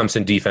good this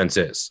Clemson defense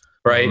is,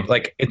 right? Mm-hmm.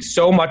 Like, it's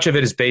so much of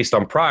it is based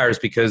on priors,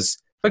 because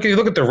if you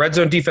look at the red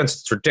zone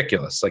defense, it's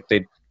ridiculous.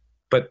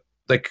 But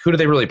who do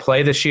they really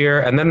play this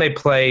year? And then they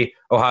play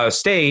Ohio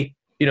State.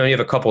 You have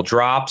a couple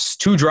drops,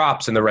 2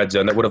 drops in the red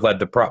zone that would have led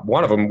to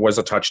one of them was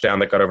a touchdown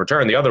that got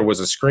overturned. The other was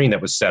a screen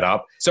that was set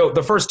up. So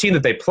the first team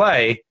that they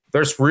play,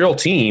 their real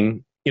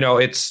team,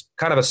 it's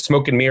kind of a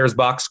smoke and mirrors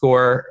box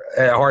score,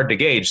 hard to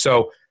gauge.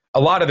 So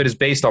a lot of it is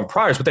based on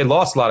priors, but they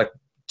lost a lot of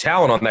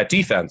talent on that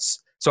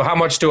defense. So how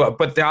much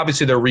but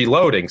obviously they're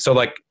reloading.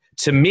 So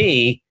to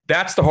me,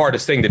 that's the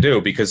hardest thing to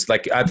do, because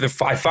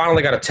I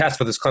finally got a test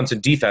for this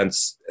Clemson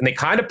defense, and they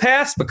kind of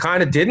passed, but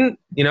kind of didn't,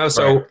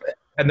 so, right.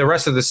 And the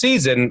rest of the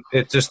season,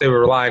 it's just, they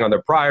were relying on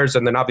their priors.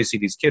 And then obviously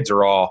these kids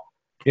are all,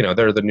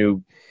 they're the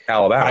new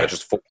Alabama,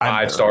 just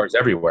 5 stars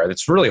everywhere.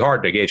 It's really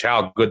hard to gauge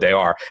how good they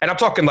are. And I'm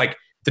talking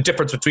the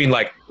difference between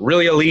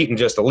really elite and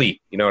just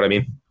elite. You know what I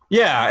mean?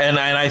 Yeah, and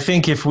I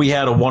think if we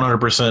had a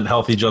 100%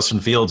 healthy Justin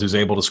Fields who's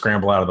able to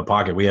scramble out of the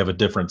pocket, we have a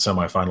different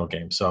semifinal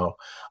game. So,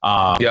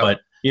 But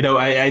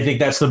I think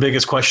that's the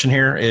biggest question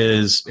here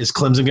is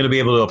Clemson going to be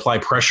able to apply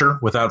pressure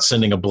without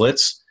sending a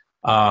blitz?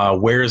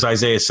 Where is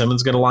Isaiah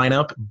Simmons going to line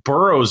up?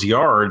 Burrow's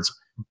yards,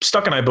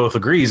 Stuck and I both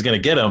agree he's going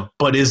to get him,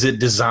 but is it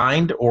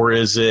designed or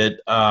is it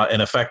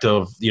an effect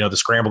of, the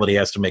scramble that he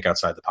has to make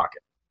outside the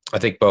pocket? I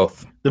think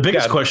both. The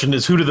biggest question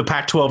is, who do the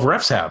Pac-12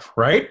 refs have,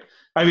 right?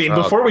 I mean,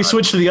 before we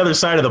switch to the other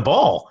side of the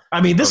ball,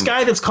 this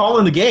guy that's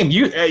calling the game,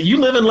 you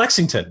live in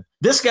Lexington.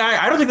 This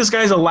guy, I don't think this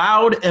guy's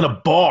allowed in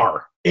a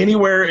bar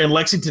anywhere in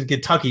Lexington,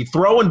 Kentucky,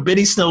 throwing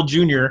Benny Snell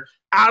Jr.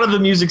 out of the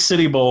Music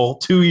City Bowl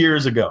 2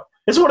 years ago.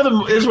 It's one of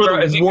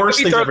the worst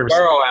things I've ever seen.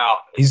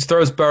 He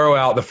throws Burrow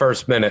out the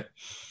first minute.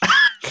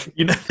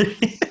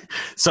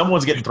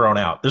 Someone's getting thrown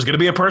out. There's going to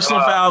be a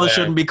personal foul that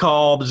shouldn't be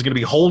called. There's going to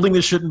be holding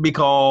that shouldn't be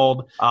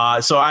called.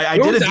 So I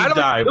did a deep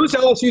dive. Who's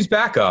LSU's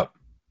backup?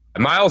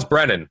 Miles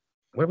Brennan.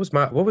 What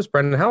was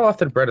Brennan? How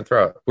often did Brennan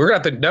throw it? We're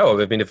going to have to know.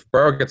 If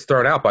Burrow gets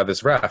thrown out by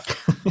this ref,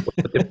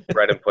 what did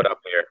Brennan put up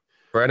here?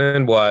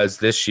 Brennan was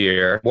this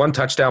year 1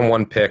 touchdown,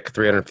 1 pick,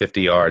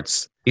 350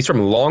 yards. He's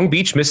from Long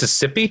Beach,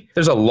 Mississippi.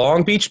 There's a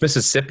Long Beach,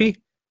 Mississippi.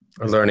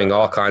 We're learning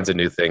all kinds of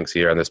new things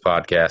here on this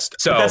podcast.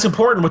 So but that's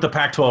important with the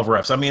Pac-12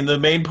 refs. The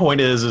main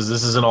point is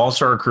this is an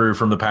all-star crew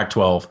from the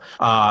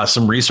Pac-12.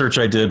 Some research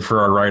I did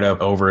for our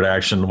write-up over at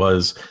Action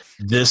was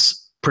this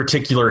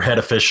particular head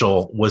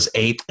official was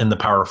 8th in the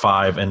Power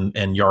 5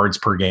 and yards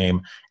per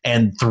game,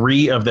 and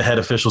 3 of the head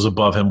officials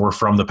above him were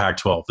from the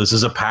Pac-12. This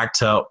is a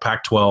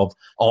Pac-12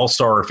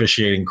 all-star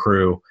officiating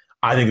crew.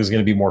 I think there's going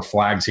to be more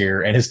flags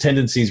here, and his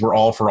tendencies were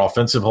all for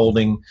offensive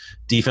holding,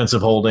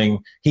 defensive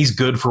holding. He's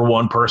good for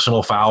 1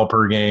 personal foul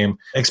per game.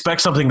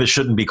 Expect something that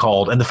shouldn't be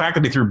called. And the fact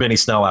that he threw Benny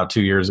Snell out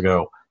 2 years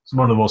ago is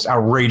one of the most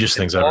outrageous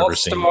things I've ever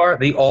seen.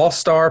 The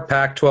all-star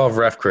Pac-12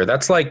 ref crew.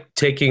 That's like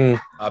taking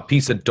a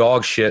piece of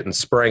dog shit and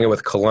spraying it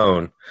with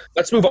cologne.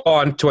 Let's move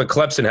on to when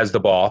Clemson has the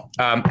ball.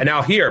 And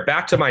now here,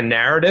 back to my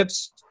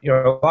narratives.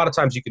 A lot of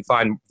times you can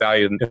find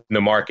value in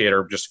the market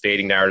or just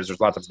fading narratives. There's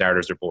a lot of times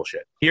narratives are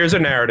bullshit. Here's a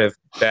narrative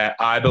that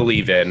I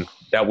believe in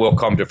that will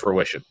come to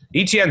fruition.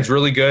 ETN's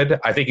really good.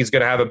 I think he's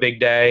going to have a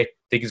big day. I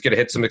think he's going to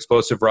hit some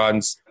explosive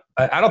runs.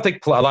 I don't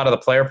think a lot of the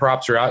player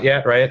props are out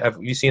yet, right? Have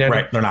you seen any?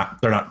 Right, they're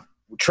not.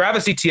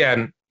 Travis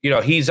Etienne,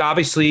 he's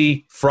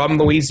obviously from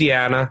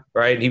Louisiana,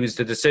 right?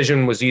 The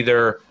decision was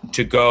either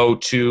to go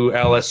to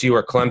LSU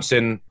or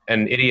Clemson,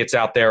 and idiots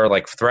out there are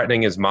like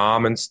threatening his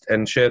mom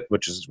and shit,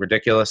 which is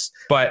ridiculous.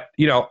 But,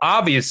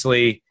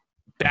 obviously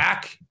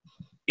back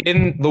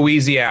in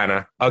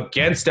Louisiana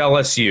against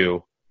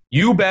LSU,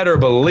 you better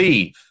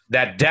believe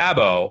that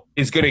Dabo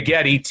is going to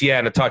get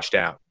Etienne a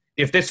touchdown.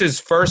 If this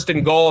is 1st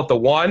and goal at the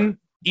 1,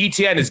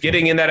 Etienne is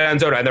getting in that end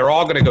zone, and they're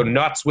all going to go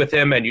nuts with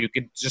him, and you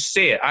could just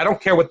see it. I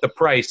don't care what the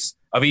price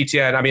of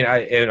Etienne.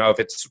 If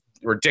it's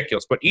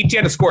ridiculous, but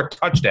Etienne has scored a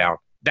touchdown.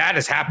 That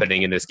is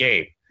happening in this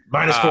game.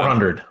 Minus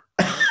 400.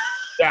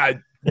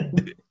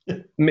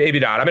 Maybe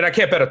not. I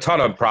can't bet a ton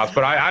on props,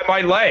 but I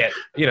might lay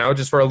it,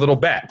 just for a little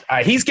bet.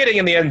 He's getting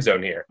in the end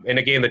zone here in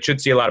a game that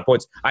should see a lot of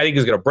points. I think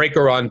he's going to break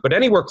a run, but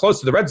anywhere close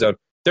to the red zone,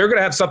 they're going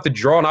to have something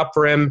drawn up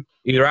for him,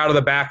 either out of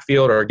the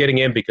backfield or getting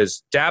in,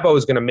 because Dabo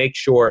is going to make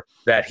sure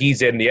that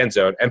he's in the end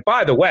zone. And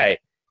by the way,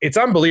 it's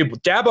unbelievable.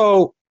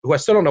 Dabo, who I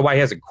still don't know why he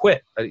hasn't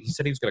quit. He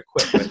said he was going to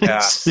quit.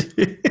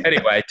 But,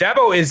 anyway,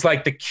 Dabo is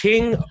like the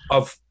king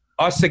of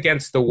us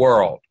against the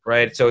world,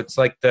 right? So it's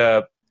like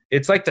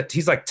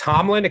he's like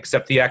Tomlin,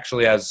 except he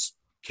actually has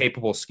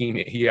capable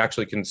scheming. He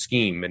actually can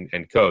scheme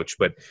and coach,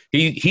 but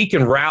he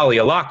can rally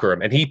a locker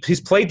room, and he's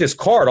played this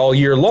card all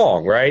year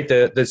long, right?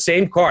 The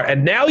same card,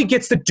 and now he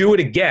gets to do it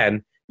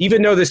again,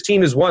 even though this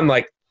team has won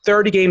like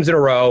 30 games in a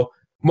row,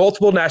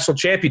 multiple national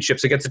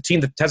championships against a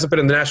team that hasn't been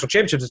in the national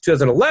championships since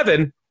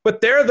 2011,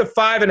 but they're the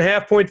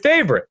 5.5-point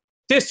favorite.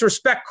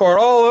 Disrespect card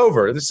all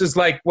over. This is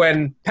like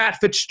when Pat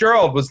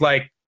Fitzgerald was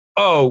like,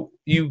 oh,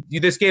 you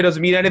this game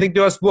doesn't mean anything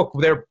to us. Look,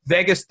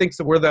 Vegas thinks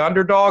that we're the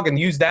underdog, and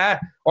use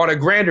that on a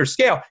grander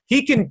scale.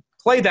 He can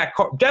play that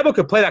card. Dabo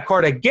could play that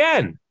card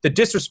again. The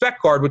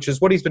disrespect card, which is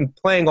what he's been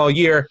playing all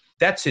year.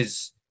 That's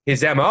his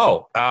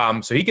MO.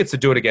 So he gets to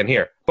do it again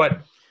here.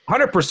 But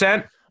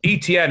 100%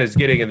 ETN is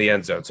getting in the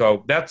end zone.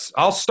 So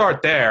I'll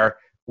start there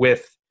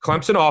with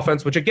Clemson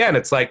offense, which again,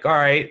 it's like, all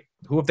right,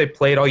 who have they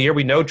played all year?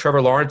 We know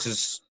Trevor Lawrence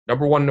is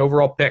number 1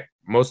 overall pick,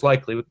 most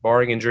likely, with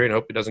barring injury, and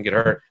hope he doesn't get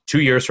hurt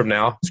 2 years from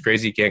now. It's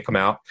crazy he can't come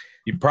out.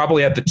 You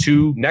probably have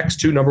the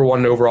next two number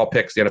 1 overall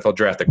picks, the NFL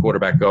draft, the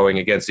quarterback going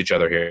against each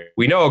other here.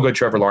 We know how good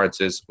Trevor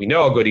Lawrence is. We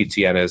know how good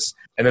ETN is.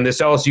 And then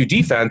this LSU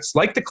defense,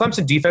 like the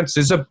Clemson defense,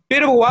 is a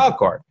bit of a wild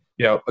card.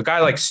 A guy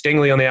like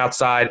Stingley on the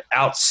outside,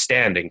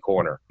 outstanding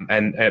corner.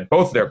 And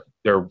both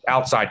their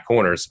outside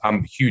corners,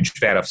 I'm a huge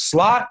fan of.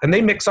 Slot, and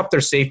they mix up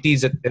their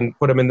safeties and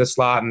put them in the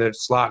slot and the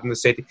slot and the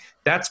safety.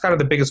 That's kind of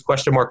the biggest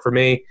question mark for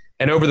me.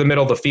 And over the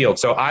middle of the field.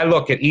 So I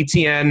look at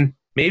ETN,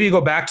 maybe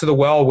go back to the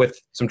well with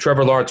some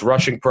Trevor Lawrence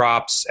rushing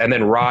props, and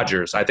then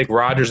Rodgers. I think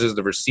Rodgers is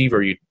the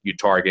receiver you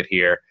target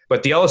here.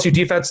 But the LSU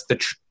defense,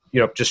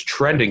 just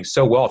trending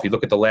so well. If you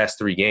look at the last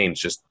 3 games,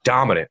 just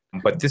dominant.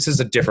 But this is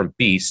a different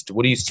beast.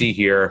 What do you see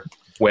here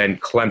when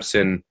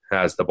Clemson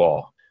has the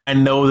ball? I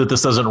know that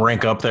this doesn't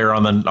rank up there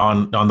on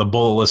the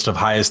bullet list of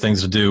highest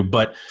things to do,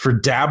 but for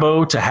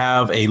Dabo to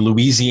have a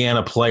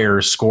Louisiana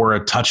player score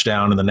a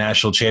touchdown in the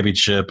national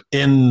championship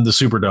in the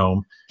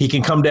Superdome, he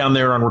can come down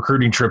there on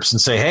recruiting trips and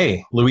say,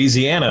 hey,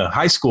 Louisiana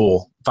high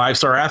school,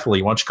 5-star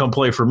athlete, why don't you come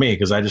play for me?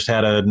 Because I just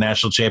had a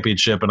national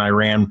championship and I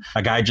ran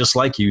a guy just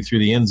like you through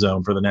the end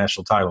zone for the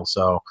national title.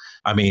 So,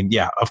 I mean,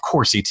 yeah, of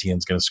course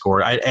Etienne's going to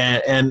score.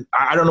 And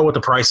I don't know what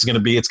the price is going to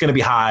be. It's going to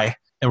be high,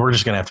 and we're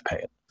just going to have to pay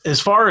it. As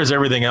far as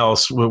everything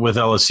else with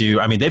LSU,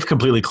 I mean, they've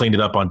completely cleaned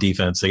it up on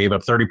defense. They gave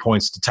up 30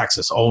 points to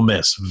Texas, Ole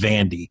Miss,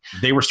 Vandy.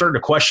 They were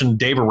starting to question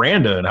Dave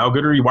Aranda and how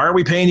good are you? Why are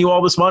we paying you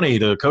all this money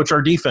to coach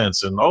our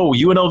defense? And,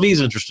 UNLV is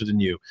interested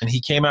in you. And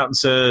he came out and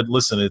said,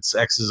 listen, it's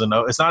X's and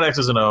O's. It's not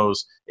X's and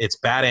O's. It's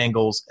bad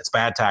angles. It's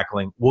bad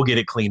tackling. We'll get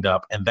it cleaned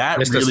up. And that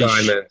missed really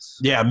assignments.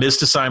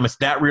 Missed assignments.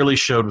 That really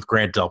showed with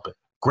Grant Delpit.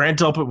 Grant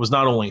Delpit was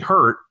not only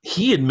hurt,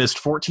 he had missed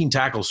 14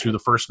 tackles through the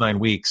first 9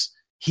 weeks.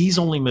 He's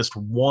only missed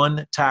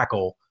 1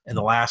 tackle in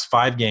the last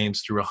 5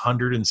 games through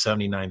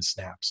 179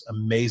 snaps.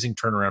 Amazing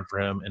turnaround for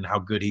him and how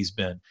good he's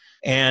been.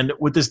 And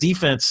with this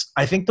defense,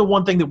 I think the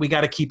one thing that we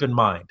got to keep in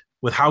mind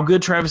with how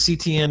good Travis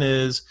Etienne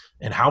is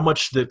and how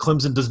much that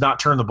Clemson does not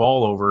turn the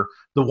ball over,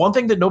 the one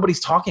thing that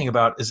nobody's talking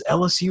about is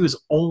LSU has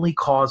only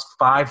caused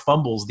 5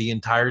 fumbles the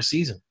entire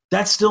season.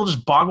 That still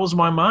just boggles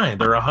my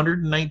mind. They're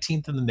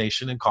 119th in the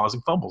nation in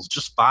causing fumbles,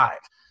 just 5.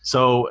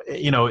 So,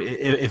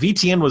 if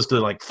Etienne was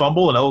to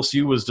fumble and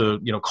LSU was to,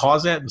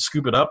 cause that and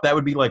scoop it up, that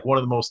would be one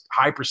of the most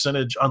high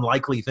percentage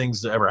unlikely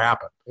things to ever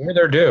happen. Or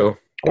they're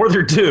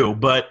due.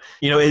 But,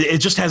 it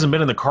just hasn't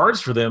been in the cards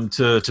for them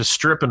to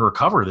strip and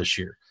recover this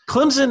year.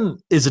 Clemson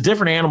is a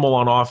different animal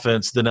on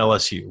offense than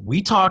LSU.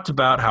 We talked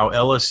about how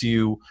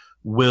LSU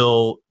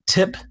will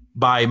tip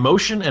by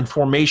motion and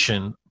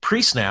formation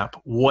pre-snap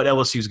what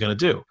LSU is going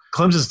to do.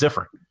 Clemson's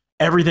different.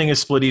 Everything is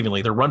split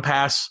evenly. Their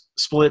run-pass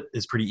split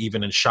is pretty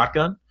even in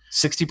shotgun.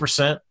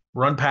 60%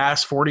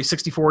 run-pass,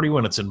 60-40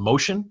 when it's in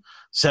motion,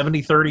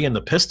 70-30 in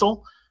the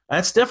pistol.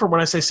 That's different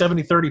when I say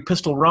 70-30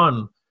 pistol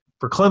run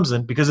for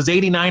Clemson because it's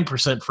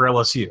 89% for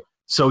LSU.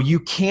 So you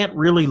can't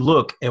really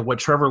look at what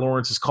Trevor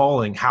Lawrence is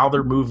calling, how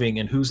they're moving,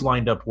 and who's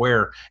lined up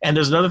where. And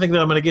there's another thing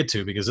that I'm going to get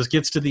to because this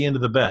gets to the end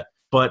of the bet.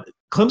 But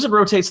Clemson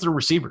rotates their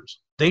receivers.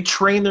 They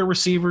train their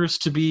receivers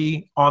to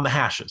be on the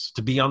hashes,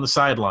 to be on the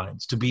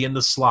sidelines, to be in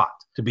the slot,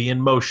 to be in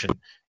motion.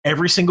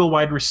 Every single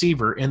wide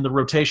receiver in the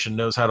rotation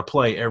knows how to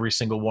play every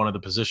single one of the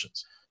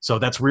positions. So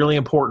that's really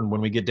important when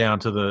we get down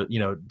to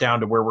down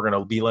to where we're going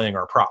to be laying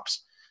our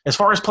props. As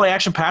far as play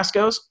action pass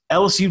goes,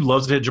 LSU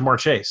loves to hit Jamar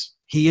Chase.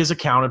 He has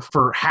accounted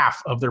for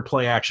half of their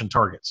play action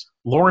targets.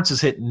 Lawrence has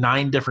hit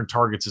 9 different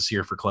targets this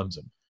year for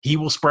Clemson. He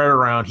will spread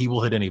around. He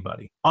will hit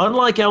anybody.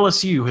 Unlike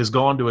LSU has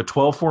gone to a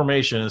 12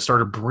 formation and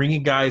started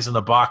bringing guys in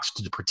the box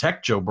to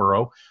protect Joe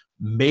Burrow,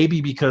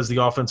 maybe because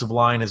the offensive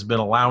line has been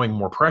allowing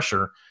more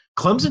pressure,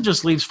 Clemson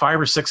just leaves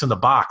 5 or 6 in the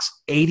box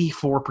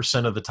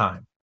 84% of the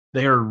time.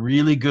 They are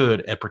really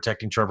good at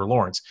protecting Trevor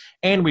Lawrence.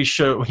 And we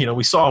saw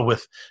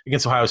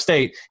against Ohio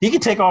State, he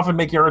can take off and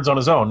make yards on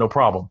his own, no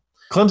problem.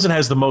 Clemson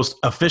has the most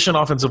efficient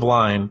offensive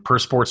line per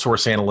Sports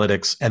Source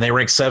Analytics, and they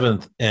rank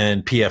 7th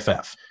in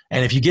PFF.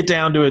 And if you get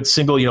down to it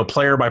single,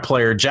 player by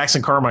player,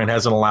 Jackson Carmine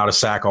hasn't allowed a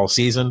sack all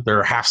season. There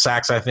are half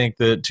sacks, I think,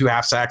 2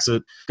 half sacks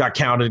that got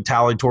counted,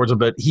 tallied towards him,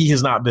 but he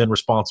has not been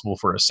responsible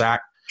for a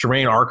sack.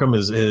 Jermaine Arkham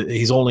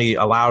he's only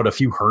allowed a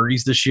few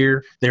hurries this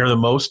year. They're the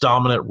most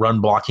dominant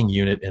run blocking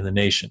unit in the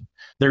nation.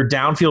 Their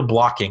downfield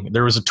blocking.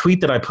 There was a tweet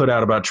that I put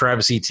out about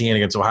Travis Etienne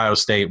against Ohio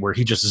State where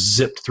he just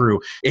zipped through.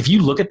 If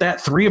you look at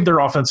that, 3 of their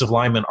offensive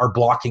linemen are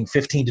blocking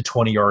 15 to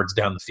 20 yards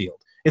down the field.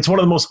 It's one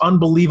of the most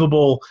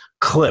unbelievable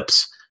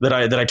clips that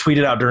I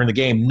tweeted out during the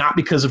game, not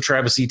because of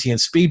Travis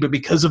Etienne's speed, but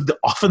because of the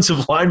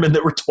offensive linemen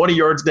that were 20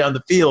 yards down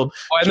the field.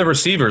 Oh, and the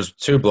receivers,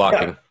 too,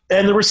 blocking. Yeah.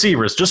 And the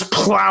receivers just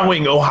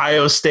plowing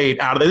Ohio State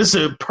out of there. This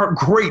is a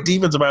great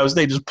defense of Ohio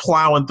State, just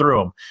plowing through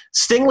them.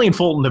 Stingley and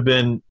Fulton have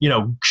been,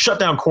 shut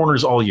down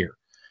corners all year.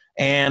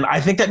 And I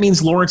think that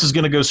means Lawrence is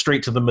going to go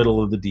straight to the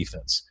middle of the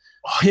defense.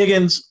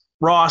 Higgins,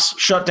 Ross,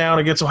 shut down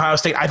against Ohio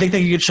State. I think they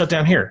can get shut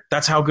down here.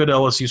 That's how good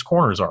LSU's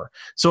corners are.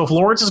 So if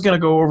Lawrence is going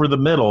to go over the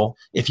middle,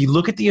 if you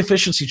look at the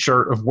efficiency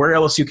chart of where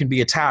LSU can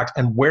be attacked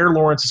and where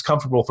Lawrence is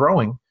comfortable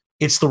throwing,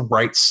 it's the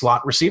right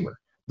slot receiver.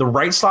 The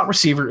right slot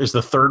receiver is the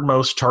 3rd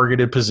most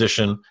targeted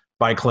position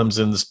by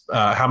Clemson's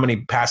how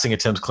many passing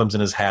attempts Clemson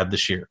has had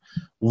this year.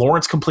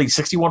 Lawrence completes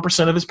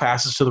 61% of his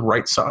passes to the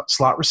right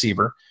slot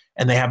receiver,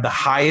 and they have the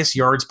highest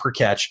yards per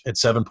catch at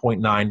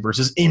 7.9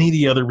 versus any of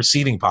the other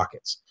receiving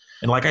pockets.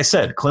 And like I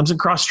said, Clemson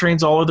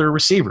cross-trains all of their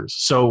receivers.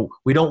 So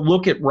we don't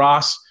look at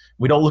Ross,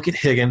 we don't look at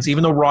Higgins.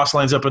 Even though Ross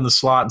lines up in the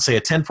slot and say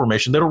a 10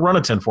 formation, they don't run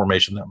a 10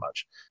 formation that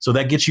much. So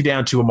that gets you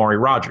down to Amari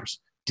Rodgers,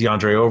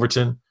 DeAndre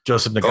Overton,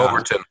 Joseph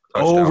Nagata.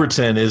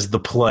 Overton is the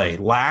play.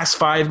 Last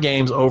 5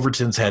 games,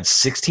 Overton's had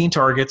 16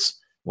 targets,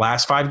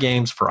 last 5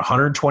 games for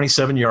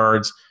 127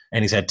 yards,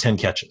 and he's had 10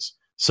 catches.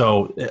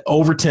 So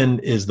Overton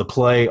is the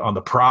play on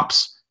the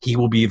props. He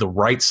will be the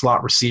right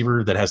slot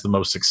receiver that has the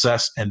most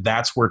success, and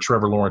that's where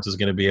Trevor Lawrence is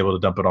going to be able to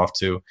dump it off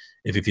to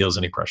if he feels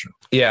any pressure.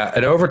 Yeah,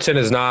 and Overton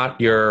is not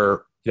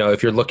your,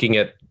 if you're looking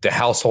at the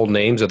household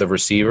names of the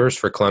receivers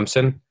for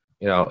Clemson,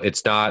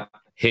 it's not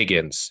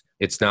Higgins,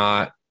 it's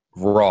not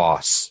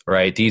Ross,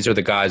 right? These are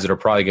the guys that are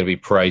probably going to be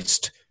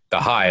priced the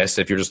highest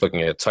if you're just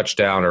looking at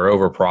touchdown or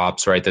over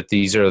props, right? That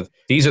these are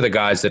the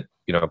guys that,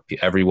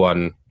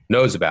 everyone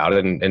knows about,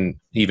 and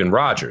even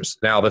Rodgers.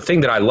 Now, the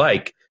thing that I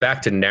like,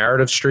 back to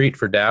narrative street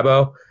for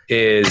Dabo,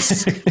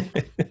 is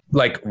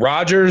like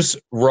Rodgers,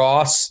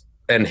 Ross,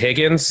 and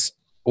Higgins.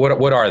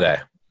 What are they?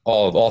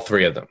 All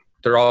three of them.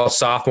 They're all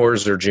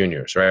sophomores or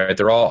juniors, right?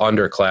 They're all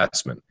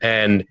underclassmen.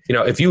 And,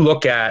 if you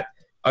look at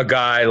a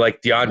guy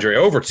like DeAndre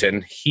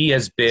Overton, he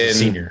has been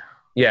senior.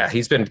 Yeah,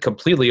 he's been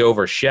completely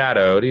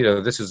overshadowed.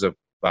 This is a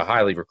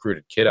highly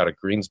recruited kid out of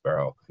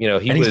Greensboro. He's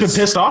been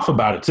pissed off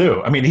about it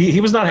too. I mean,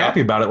 he was not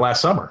happy about it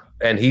last summer.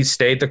 And he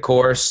stayed the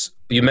course.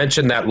 You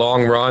mentioned that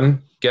long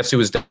run. Guess who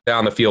was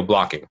down the field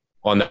blocking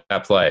on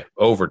that play?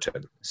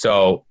 Overton.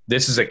 So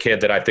this is a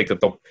kid that I think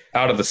that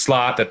out of the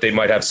slot that they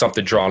might have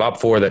something drawn up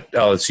for that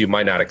LSU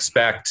might not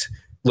expect.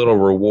 Little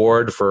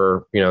reward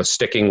for,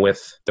 sticking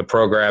with the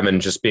program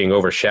and just being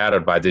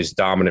overshadowed by these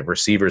dominant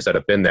receivers that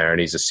have been there. And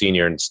he's a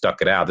senior and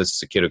stuck it out. This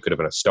is a kid who could have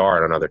been a star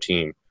on another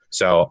team.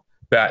 So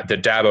the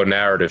Dabo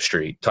narrative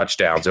street,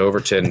 touchdowns,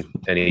 Overton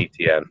and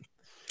Etienne,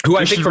 who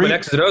I think from an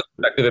X's and O's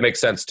perspective, it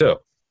makes sense too.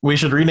 We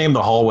should rename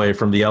the hallway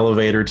from the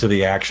elevator to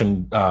the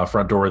action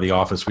front door of the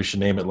office. We should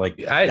name it like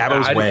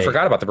Dabo's Way. I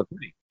forgot about the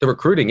recruiting. The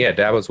recruiting, yeah,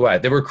 Dabo's Way.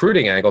 The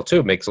recruiting angle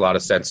too makes a lot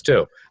of sense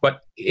too.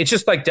 But it's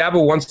just like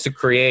Dabo wants to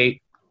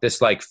create this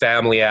like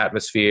family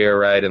atmosphere,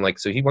 right? And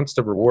so he wants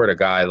to reward a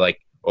guy like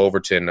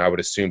Overton, I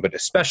would assume, but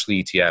especially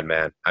Etienne,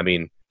 man. I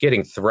mean,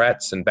 getting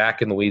threats and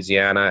back in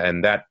Louisiana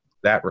and that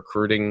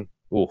recruiting,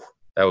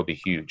 that would be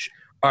huge.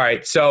 All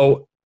right,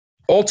 so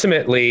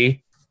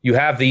ultimately you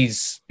have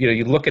these,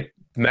 you look at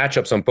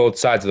matchups on both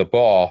sides of the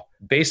ball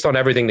based on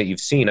everything that you've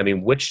seen. I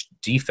mean, which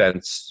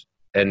defense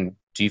and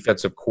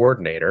defensive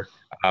coordinator,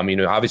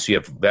 obviously you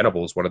have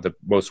Venables, one of the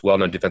most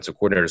well-known defensive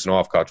coordinators in all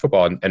of college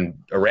football, and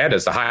Aranda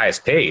is the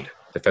highest paid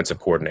defensive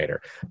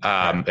coordinator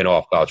in all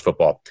of college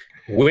football.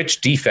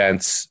 Which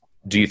defense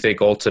do you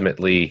think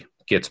ultimately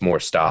gets more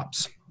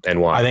stops,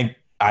 and why?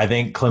 I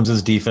think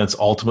Clemson's defense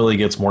ultimately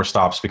gets more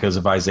stops because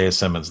of Isaiah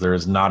Simmons. There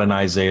is not an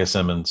Isaiah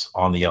Simmons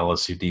on the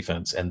LSU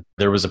defense. And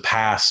there was a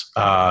pass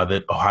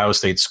that Ohio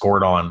State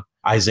scored on.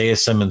 Isaiah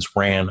Simmons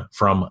ran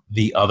from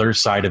the other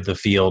side of the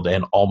field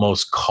and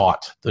almost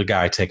caught the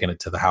guy taking it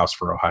to the house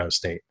for Ohio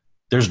State.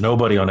 There's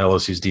nobody on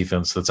LSU's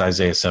defense that's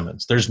Isaiah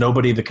Simmons. There's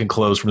nobody that can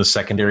close from the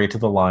secondary to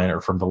the line or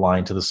from the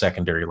line to the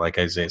secondary like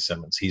Isaiah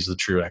Simmons. He's the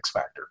true X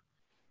factor.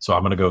 So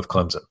I'm going to go with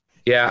Clemson.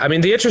 Yeah, I mean,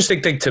 the interesting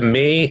thing to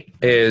me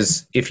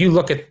is if you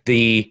look at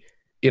the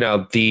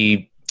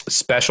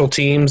special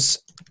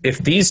teams, if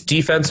these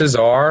defenses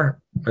are,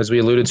 as we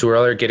alluded to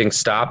earlier, getting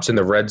stops in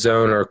the red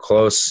zone or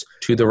close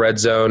to the red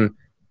zone,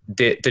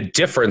 the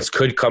difference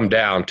could come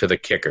down to the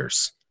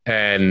kickers.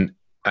 And,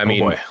 I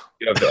mean,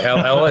 the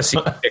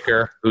LSU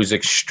kicker, who's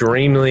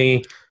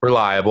extremely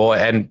reliable,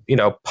 and,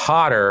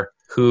 Potter,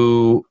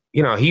 who,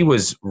 he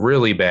was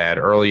really bad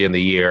early in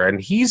the year, and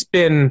he's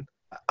been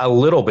a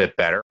little bit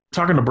better.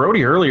 Talking to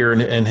Brody earlier,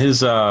 and his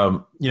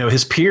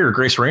his peer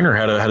Grace Rayner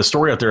had a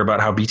story out there about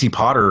how BT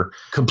Potter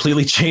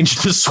completely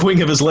changed the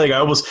swing of his leg. I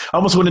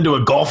almost went into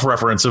a golf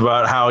reference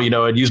about how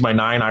I'd use my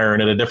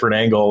 9-iron at a different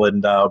angle,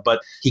 and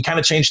but he kind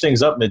of changed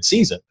things up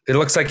mid-season. It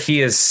looks like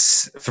he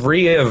is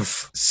 3 of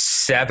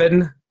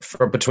 7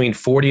 for between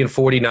 40 and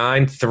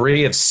 49,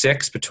 3 of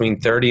 6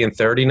 between 30 and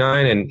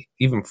 39, and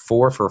even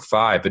 4 for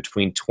 5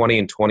 between 20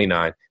 and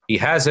 29. He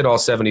has hit all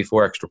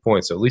 74 extra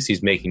points, so at least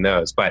he's making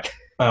those. But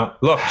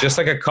look, just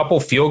like a couple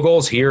field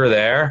goals here or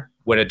there,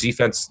 when a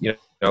defense, you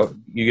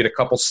get a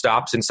couple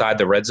stops inside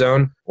the red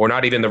zone, or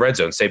not even the red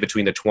zone, say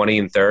between the 20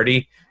 and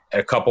 30,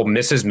 a couple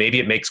misses, maybe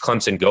it makes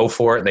Clemson go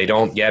for it and they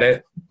don't get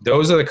it.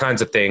 Those are the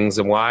kinds of things,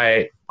 and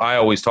why I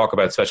always talk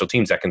about special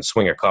teams that can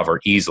swing a cover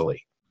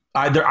easily.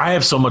 I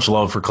have so much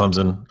love for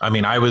Clemson. I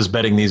mean, I was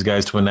betting these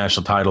guys to win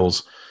national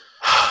titles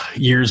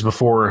years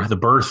before the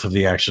birth of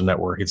the Action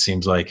Network, it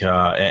seems like.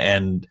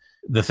 And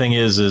the thing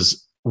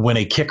is when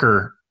a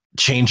kicker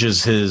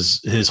changes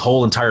his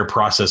whole entire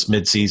process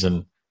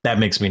mid-season, that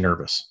makes me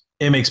nervous.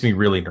 It makes me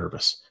really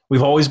nervous.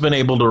 We've always been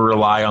able to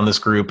rely on this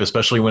group,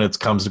 especially when it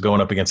comes to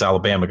going up against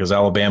Alabama, because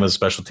Alabama's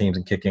special teams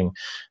and kicking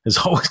has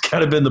always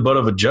kind of been the butt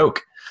of a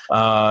joke.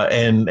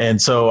 And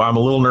so I'm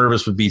a little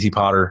nervous with BT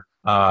Potter.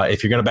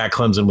 If you're going to back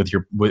Clemson with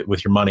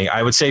your money,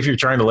 I would say if you're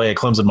trying to lay a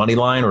Clemson money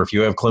line, or if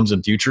you have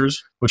Clemson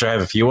futures, which I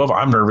have a few of,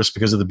 I'm nervous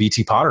because of the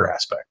BT Potter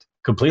aspect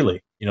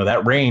completely.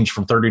 That range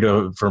from 30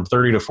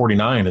 to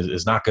 49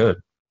 is not good.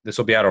 This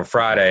will be out on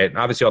Friday, and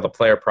obviously all the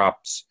player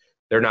props,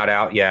 they're not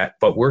out yet,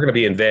 but we're going to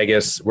be in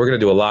Vegas. We're going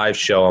to do a live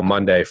show on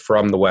Monday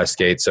from the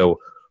Westgate, so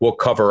we'll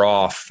cover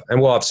off,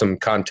 and we'll have some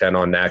content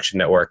on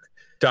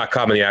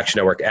actionnetwork.com and the Action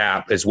Network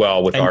app as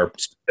well with our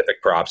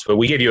specific props. But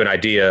we give you an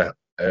idea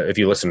if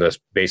you listen to this,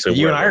 basically.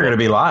 You and I are going to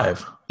be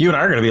live. You and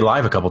I are going to be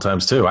live a couple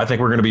times too. I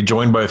think we're going to be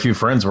joined by a few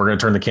friends. We're going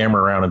to turn the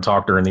camera around and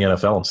talk during the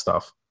NFL and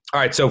stuff. All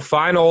right. So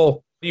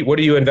final, what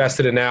are you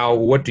invested in now?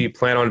 What do you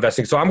plan on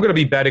investing? So I'm going to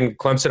be betting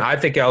Clemson. I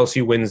think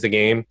LSU wins the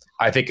game.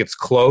 I think it's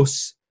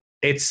close.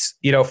 It's,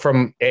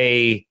 from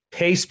a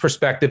pace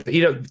perspective,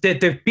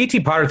 the BT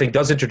Potter thing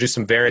does introduce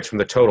some variance from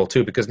the total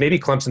too, because maybe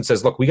Clemson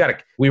says, look,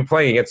 we're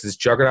playing against this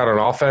juggernaut on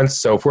offense.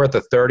 So if we're at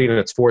the 30 and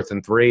it's 4th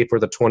and 3, if we're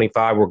the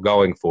 25, we're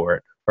going for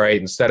it,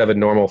 right? Instead of a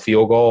normal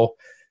field goal.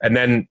 And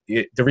then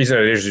the reason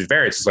there's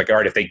variance is like, all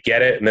right, if they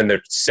get it and then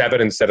they're 7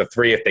 instead of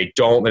 3, if they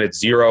don't, then it's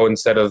 0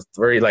 instead of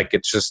 3. Like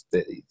it's just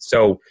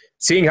so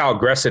seeing how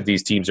aggressive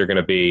these teams are going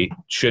to be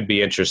should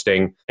be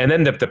interesting. And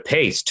then the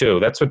pace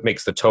too. That's what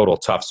makes the total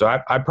tough. So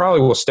I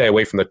probably will stay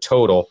away from the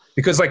total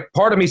because like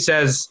part of me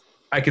says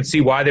I could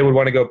see why they would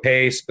want to go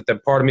pace, but then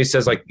part of me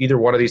says like either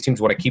one of these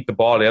teams want to keep the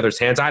ball in the other's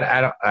hands.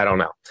 I don't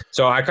know.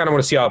 So I kind of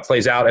want to see how it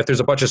plays out. If there's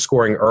a bunch of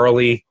scoring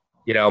early,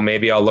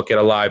 maybe I'll look at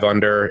a live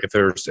under. If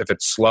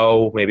it's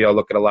slow, maybe I'll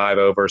look at a live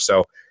over.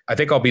 So I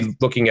think I'll be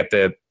looking at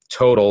the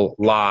total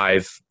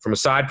live. From a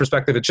side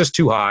perspective, it's just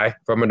too high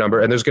from a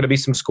number, and there's going to be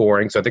some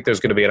scoring. So I think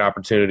there's going to be an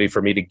opportunity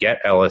for me to get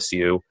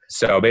LSU.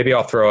 So maybe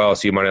I'll throw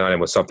LSU money line in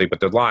with something, but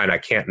the line, I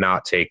can't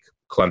not take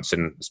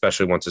Clemson,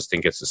 especially once this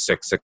thing gets to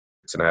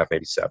 6.5,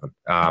 maybe 7.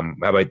 How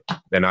about,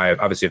 and I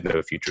obviously have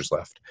no futures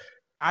left.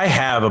 I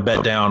have a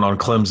bet down on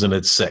Clemson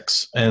at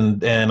 6,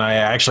 and I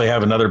actually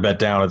have another bet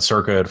down at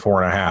Circa at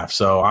 4.5.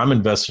 So I'm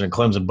invested in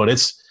Clemson, but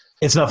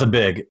it's nothing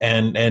big.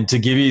 And to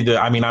give you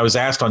I was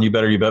asked on You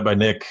Better You Bet by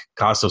Nick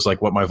Costos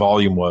like what my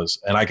volume was,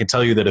 and I can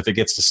tell you that if it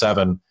gets to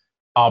 7,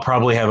 I'll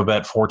probably have a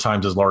bet 4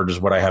 times as large as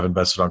what I have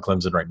invested on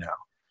Clemson right now.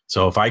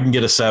 So if I can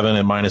get a 7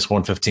 at minus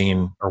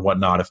 115 or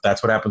whatnot, if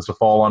that's what happens to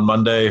fall on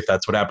Monday, if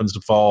that's what happens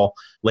to fall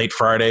late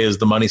Friday as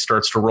the money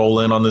starts to roll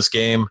in on this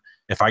game,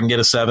 if I can get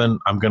a 7,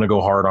 I'm going to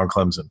go hard on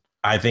Clemson.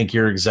 I think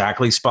you're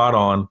exactly spot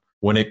on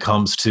when it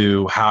comes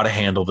to how to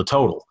handle the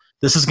total.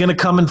 This is going to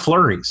come in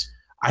flurries.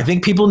 I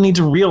think people need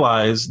to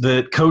realize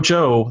that Coach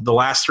O, the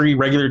last 3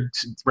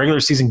 regular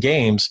season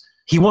games,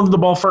 he wanted the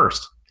ball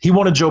first. He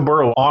wanted Joe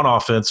Burrow on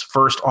offense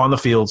first on the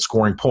field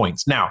scoring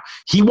points. Now,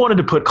 he wanted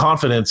to put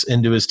confidence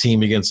into his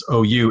team against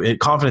OU,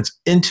 confidence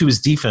into his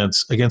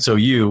defense against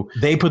OU.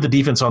 They put the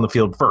defense on the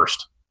field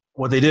first.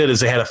 What they did is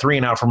they had a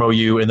 3-and-out from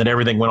OU, and then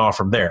everything went off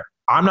from there.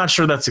 I'm not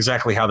sure that's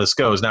exactly how this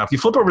goes. Now, if you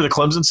flip over to the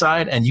Clemson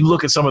side and you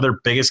look at some of their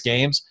biggest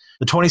games,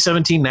 the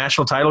 2017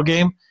 national title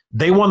game,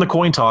 they won the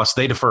coin toss.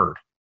 They deferred.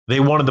 They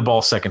wanted the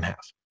ball second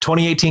half.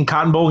 2018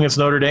 Cotton Bowl against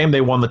Notre Dame,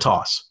 they won the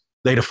toss.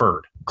 They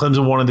deferred.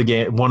 Clemson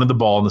wanted the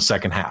ball in the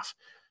second half.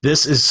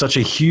 This is such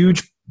a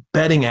huge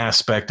betting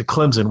aspect to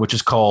Clemson, which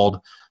is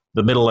called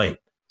the middle 8.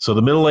 So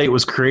the middle 8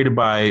 was created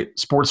by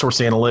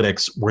SportsSource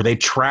Analytics, where they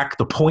track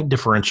the point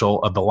differential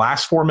of the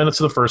last 4 minutes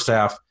of the first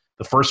half,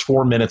 the first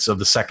 4 minutes of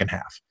the second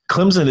half.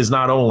 Clemson is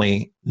not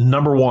only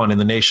number 1 in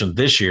the nation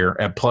this year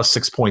at plus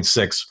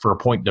 6.6 for a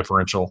point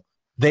differential,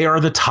 they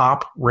are the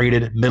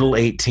top-rated middle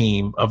 8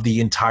 team of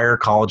the entire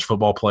college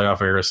football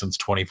playoff era since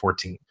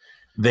 2014.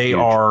 They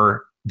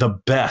are the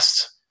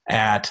best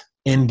at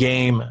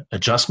in-game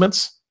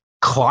adjustments,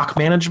 clock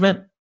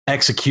management,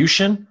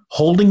 execution,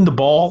 holding the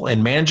ball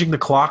and managing the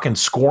clock and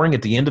scoring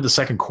at the end of the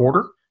second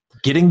quarter,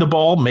 getting the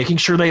ball, making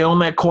sure they own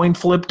that coin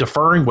flip,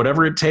 deferring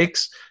whatever it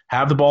takes,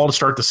 have the ball to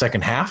start the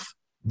second half.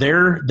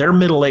 Their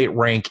middle 8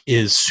 rank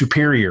is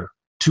superior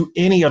to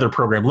any other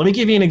program. Let me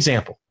give you an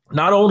example.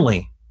 Not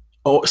only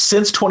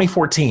since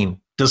 2014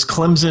 does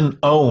Clemson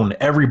own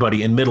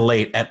everybody in middle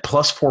 8 at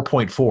plus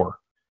 4.4.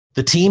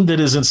 The team that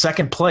is in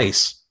second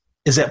place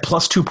is at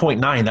plus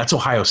 2.9. That's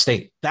Ohio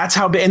State. That's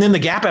how big. And then the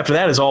gap after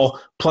that is all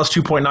plus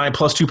 2.9,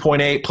 plus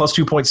 2.8, plus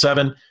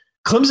 2.7.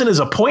 Clemson is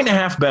a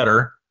 1.5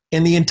 better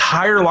in the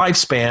entire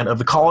lifespan of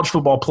the college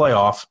football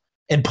playoff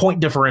and point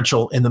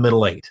differential in the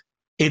middle 8.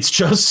 It's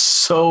just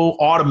so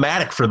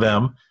automatic for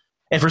them.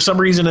 And for some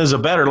reason, as a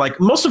bettor, like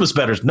most of us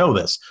bettors know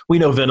this. We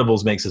know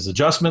Venables makes his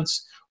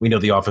adjustments. We know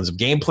the offensive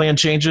game plan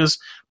changes.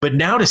 But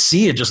now to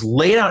see it just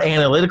laid out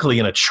analytically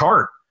in a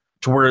chart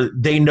to where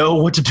they know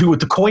what to do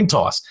with the coin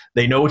toss.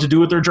 They know what to do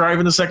with their drive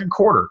in the second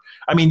quarter.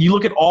 I mean, you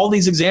look at all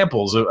these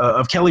examples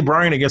of Kelly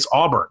Bryant against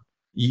Auburn.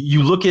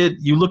 You look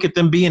at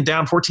them being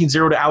down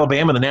 14-0 to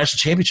Alabama in the national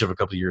championship a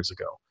couple of years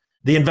ago.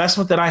 The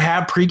investment that I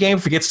have pregame,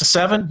 if it gets to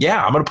 7,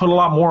 yeah, I'm going to put a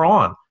lot more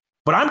on.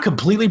 But I'm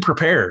completely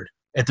prepared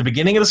at the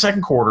beginning of the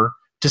second quarter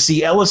to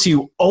see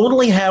LSU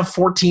only have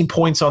 14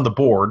 points on the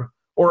board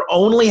or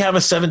only have a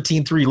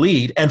 17-3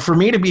 lead, and for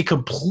me to be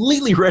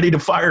completely ready to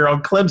fire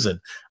on Clemson,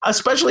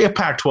 especially if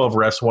Pac-12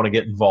 refs want to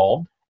get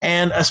involved,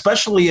 and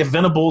especially if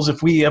Venables,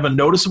 if we have a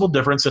noticeable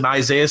difference in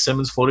Isaiah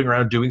Simmons floating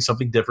around doing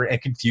something different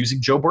and confusing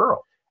Joe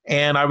Burrow.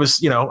 And I was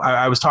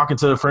talking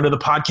to a friend of the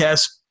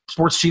podcast,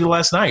 Sports Cheetah,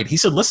 last night. He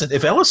said, listen,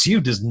 if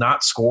LSU does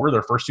not score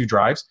their first 2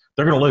 drives,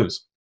 they're going to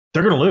lose.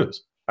 They're going to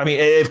lose. I mean,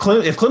 if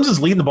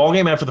Clemson's leading the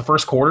ballgame after the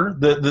first quarter,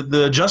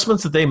 the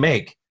adjustments that they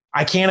make,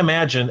 I can't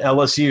imagine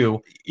LSU,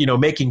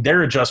 making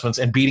their adjustments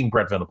and beating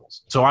Brett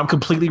Venables. So I'm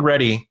completely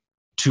ready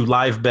to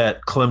live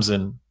bet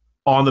Clemson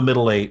on the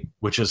middle eight,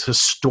 which has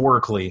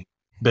historically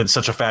been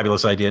such a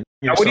fabulous idea.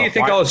 Now, what do you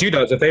think LSU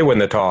does if they win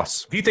the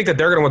toss? Do you think that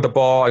they're going to win the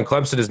ball and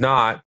Clemson is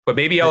not, but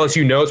maybe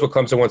LSU knows what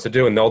Clemson wants to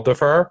do and they'll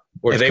defer?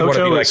 Or do they want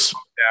to be like,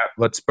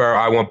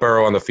 I want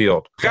Burrow on the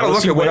field? You got to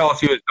look at what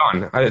LSU has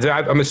done.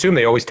 I'm assuming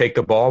they always take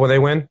the ball when they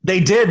win. They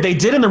did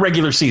in the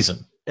regular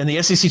season. In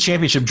the SEC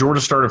championship,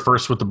 Georgia started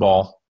first with the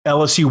ball.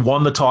 LSU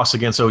won the toss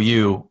against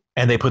OU,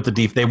 and they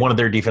wanted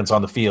their defense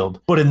on the field.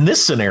 But in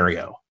this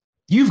scenario,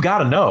 you've got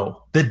to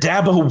know that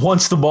Dabo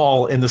wants the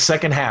ball in the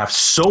second half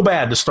so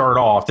bad to start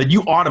off that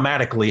you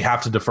automatically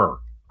have to defer.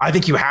 I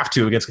think you have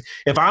to.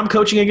 If I'm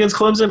coaching against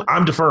Clemson,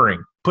 I'm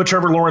deferring. Put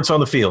Trevor Lawrence on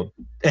the field.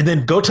 And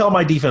then go tell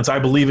my defense I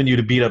believe in you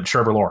to beat up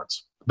Trevor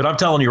Lawrence. But I'm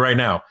telling you right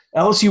now,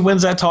 LSU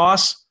wins that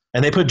toss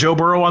and they put Joe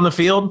Burrow on the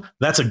field,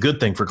 that's a good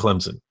thing for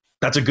Clemson.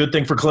 That's a good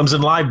thing for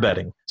Clemson live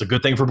betting. It's a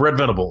good thing for Brett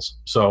Venables.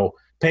 So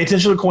pay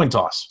attention to the coin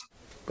toss.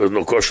 There's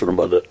no question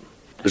about that.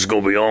 It's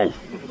going to be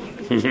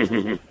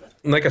on.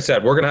 Like I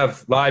said, we're going to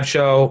have live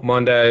show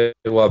Monday.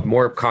 We'll have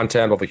more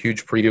content. We'll have a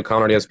huge preview. Connor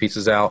already has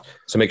pieces out,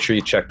 so make sure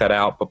you check that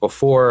out. But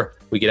before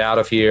we get out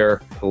of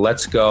here,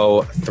 let's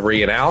go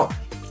 3 and out.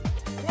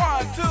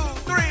 1, 2,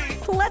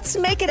 3. Let's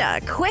make it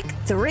a quick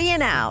 3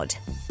 and out.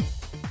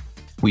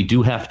 We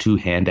do have to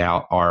hand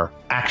out our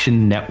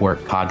Action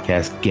Network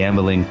podcast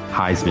Gambling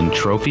Heisman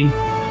Trophy.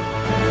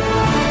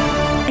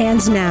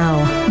 And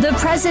now, the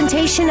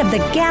presentation of the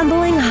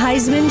Gambling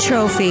Heisman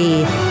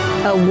Trophy,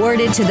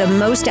 awarded to the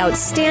most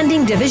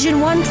outstanding Division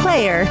I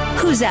player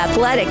whose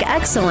athletic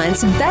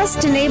excellence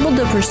best enabled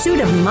the pursuit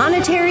of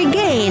monetary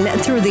gain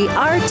through the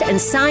art and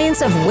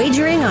science of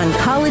wagering on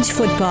college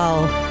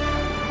football.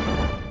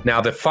 Now,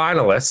 the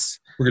finalists,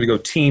 we're going to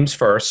go teams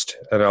first,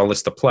 and I'll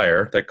list the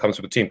player that comes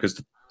with the team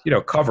because,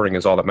 covering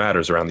is all that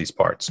matters around these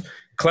parts.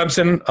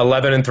 Clemson,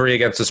 11-3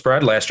 against the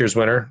spread. Last year's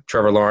winner,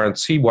 Trevor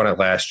Lawrence. He won it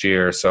last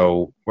year,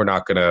 so we're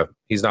not going to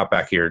 – he's not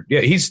back here.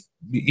 Yeah, he's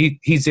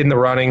in the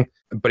running,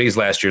 but he's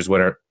last year's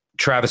winner.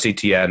 Travis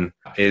Etienne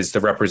is the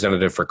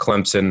representative for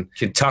Clemson.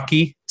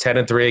 Kentucky,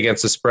 10-3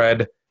 against the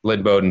spread.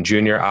 Lynn Bowden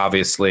Jr.,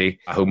 obviously,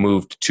 who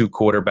moved to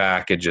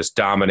quarterback and just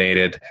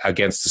dominated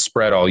against the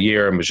spread all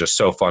year and was just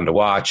so fun to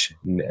watch.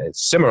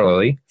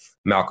 Similarly,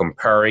 Malcolm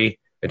Perry,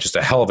 and just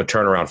a hell of a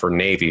turnaround for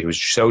Navy, who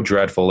was so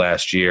dreadful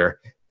last year.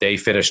 They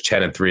finished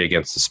 10-3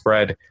 against the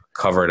spread,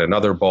 covered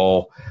another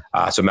bowl.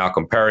 So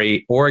Malcolm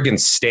Perry, Oregon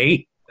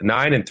State,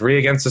 9-3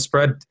 against the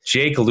spread.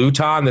 Jake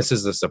Luton, this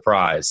is a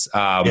surprise.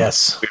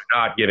 Yes. We're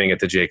not giving it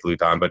to Jake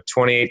Luton, but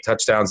 28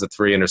 touchdowns to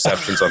 3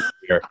 interceptions on the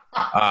year.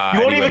 You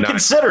won't even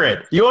consider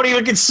it. You won't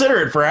even consider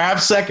it for a half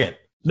second.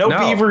 No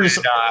Beavers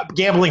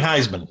gambling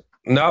Heisman.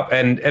 No,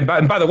 and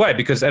by the way,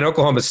 because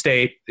Oklahoma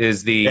State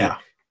is the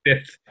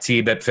fifth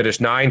team that finished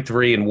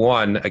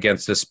 9-3-1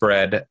 against the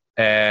spread.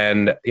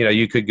 And,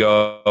 you could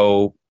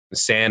go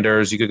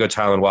Sanders, you could go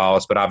Tylan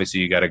Wallace, but obviously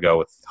you got to go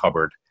with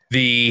Hubbard,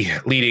 the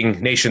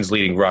nation's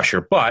leading rusher.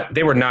 But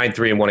they were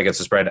 9-3-1 against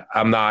the spread.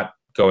 I'm not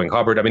going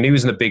Hubbard. I mean, he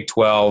was in the Big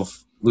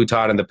 12,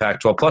 Luton in the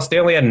Pac-12. Plus, they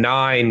only had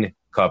 9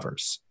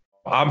 covers.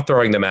 I'm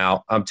throwing them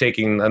out. I'm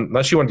taking,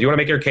 unless do you want to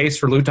make your case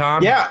for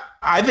Luton? Yeah,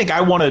 I think I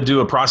want to do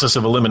a process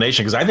of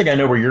elimination because I think I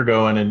know where you're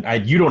going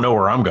and you don't know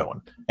where I'm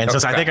going. And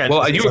since I think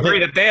you agree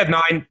that they had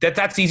 9,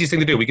 that's the easiest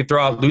thing to do. We could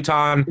throw out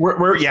Luton.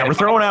 We're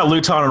throwing out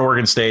Luton and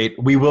Oregon State.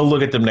 We will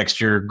look at them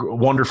next year.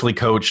 Wonderfully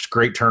coached,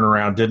 great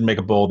turnaround. Didn't make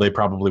a bowl. They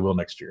probably will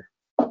next year.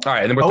 All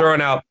right, and then we're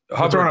throwing out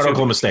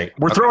Oklahoma State.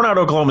 We're throwing out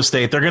Oklahoma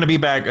State. They're going to be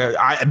back.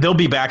 They'll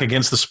be back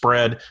against the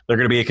spread. They're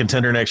going to be a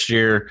contender next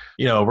year.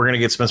 We're going to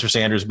get Spencer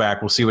Sanders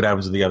back. We'll see what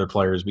happens to the other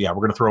players. But, we're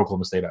going to throw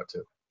Oklahoma State out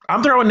too.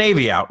 I'm throwing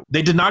Navy out.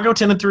 They did not go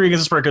 10-3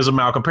 against the spread because of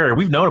Malcolm Perry.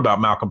 We've known about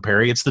Malcolm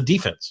Perry. It's the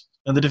defense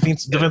and the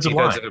defensive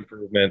line.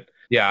 Improvement.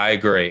 Yeah, I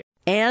agree.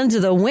 And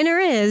the winner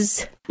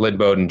is Lynn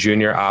Bowden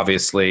Jr.,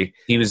 obviously.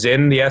 He was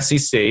in the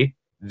SEC.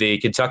 The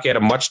Kentucky had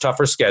a much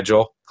tougher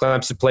schedule.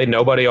 Clemson played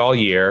nobody all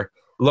year.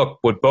 Look,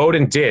 what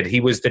Bowden did, he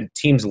was the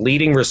team's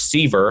leading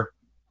receiver,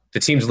 the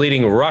team's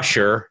leading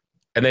rusher,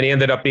 and then he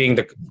ended up being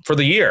for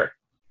the year.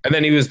 And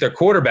then he was the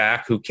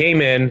quarterback who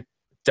came in,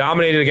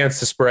 dominated against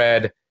the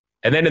spread,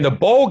 and then in the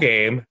bowl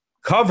game,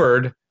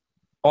 covered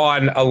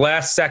on a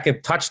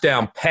last-second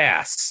touchdown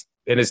pass,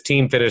 and his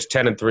team finished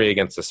 10-3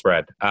 against the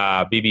spread.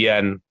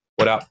 BBN,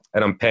 what up?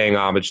 And I'm paying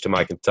homage to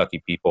my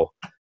Kentucky people.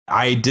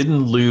 I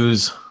didn't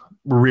lose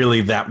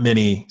really that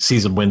many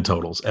season win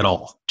totals at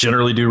all.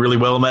 Generally do really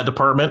well in that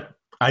department.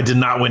 I did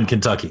not win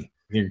Kentucky.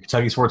 Your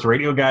Kentucky Sports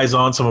Radio guys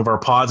on some of our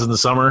pods in the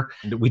summer.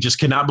 We just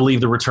cannot believe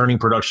the returning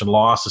production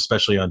loss,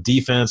 especially on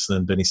defense. And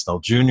then Benny Snell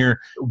Jr.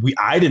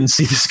 I didn't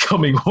see this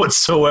coming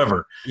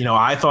whatsoever.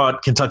 I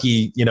thought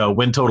Kentucky,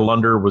 win total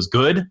under was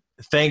good.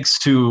 Thanks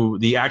to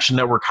the Action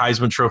Network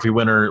Heisman Trophy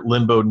winner,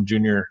 Lynn Bowden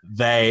Jr.,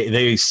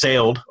 they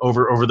sailed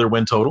over their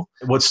win total.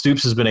 What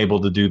Stoops has been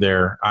able to do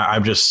there,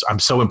 I'm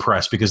so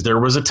impressed because there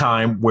was a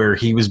time where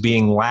he was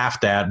being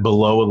laughed at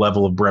below a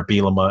level of Brett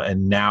Bielema,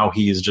 and now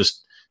he is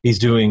just He's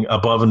doing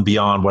above and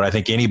beyond what I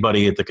think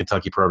anybody at the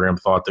Kentucky program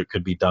thought that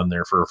could be done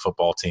there for a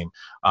football team.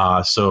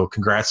 So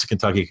congrats to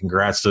Kentucky.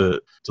 Congrats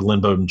to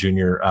Lynn Bowden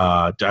Jr.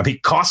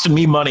 Costing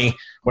me money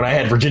when I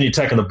had Virginia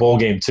Tech in the bowl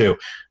game too.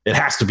 It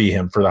has to be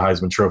him for the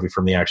Heisman Trophy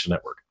from the Action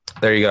Network.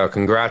 There you go.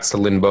 Congrats to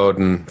Lynn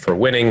Bowden for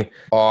winning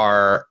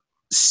our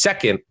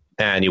second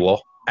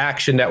annual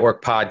Action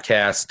Network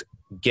podcast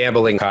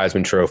Gambling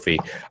Heisman Trophy.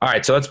 All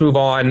right, so let's move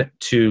on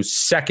to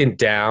second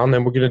down,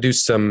 and we're going to do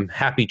some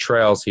happy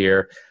trails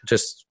here,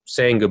 just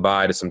saying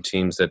goodbye to some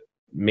teams that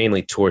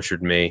mainly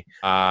tortured me.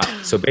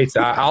 So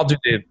basically, I'll do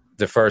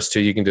the first two.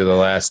 You can do the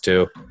last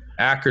two.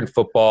 Akron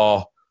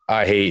football,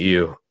 I hate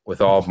you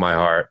with all of my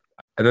heart.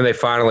 And then they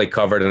finally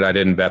covered, and I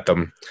didn't bet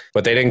them.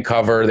 But they didn't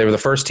cover. They were the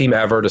first team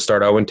ever to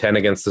start 0-10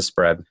 against the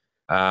spread.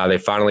 They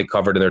finally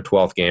covered in their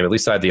 12th game. At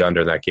least I had the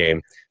under in that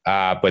game.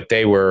 But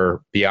they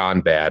were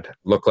beyond bad.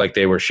 Looked like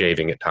they were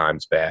shaving at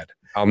times bad.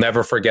 I'll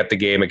never forget the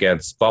game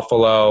against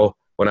Buffalo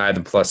when I had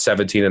them plus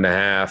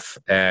 17.5,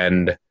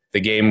 and the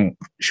game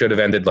should have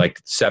ended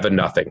like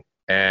 7-0.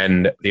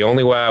 And the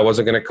only way I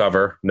wasn't going to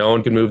cover, no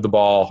one could move the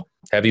ball,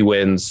 heavy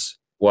winds,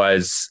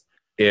 was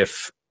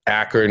if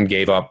Akron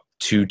gave up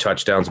 2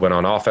 touchdowns, went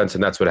on offense,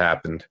 and that's what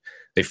happened.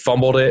 They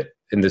fumbled it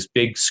in this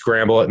big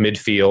scramble at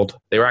midfield.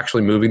 They were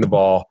actually moving the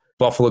ball.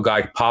 Buffalo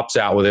guy pops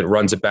out with it,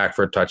 runs it back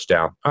for a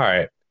touchdown. All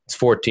right, it's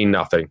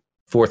 14-0.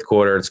 Fourth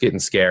quarter, it's getting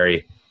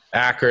scary.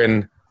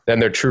 Akron, then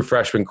their true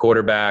freshman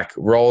quarterback,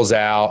 rolls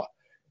out,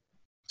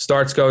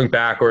 starts going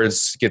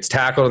backwards, gets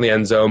tackled in the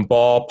end zone,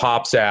 ball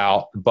pops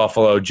out,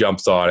 Buffalo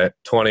jumps on it,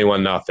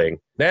 21-0.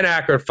 Then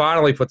Akron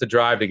finally put the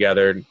drive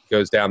together and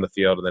goes down the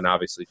field, and then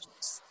obviously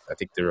I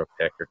think they were a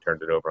pick or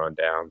turned it over on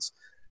downs.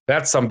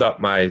 That summed up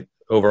my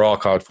overall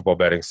college football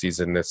betting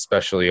season,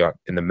 especially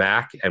in the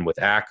MAC and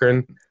with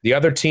Akron. The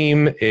other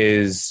team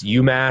is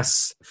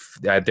UMass.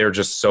 They're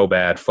just so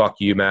bad. Fuck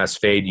UMass,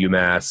 fade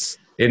UMass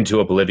into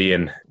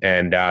oblivion.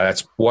 And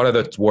that's one of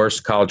the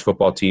worst college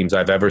football teams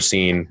I've ever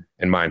seen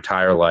in my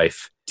entire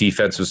life.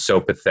 Defense was so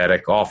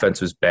pathetic.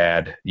 Offense was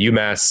bad.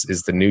 UMass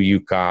is the new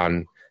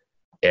UConn.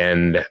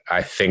 And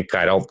I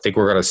don't think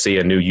we're going to see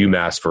a new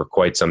UMass for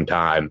quite some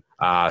time.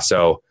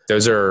 So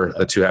those are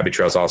the two happy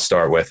trails I'll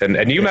start with. And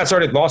UMass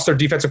already lost their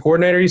defensive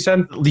coordinator, you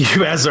said?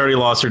 UMass already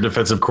lost their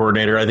defensive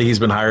coordinator. I think he's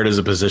been hired as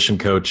a position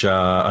coach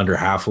under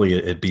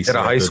Hafley at BC. At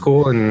a high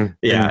school? At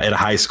a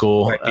high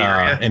school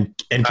in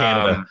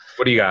Canada.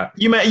 What do you got?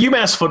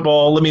 UMass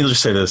football, let me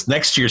just say this.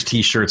 Next year's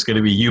T-shirt is going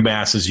to be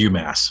UMass is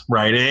UMass,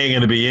 right? It ain't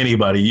going to be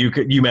anybody.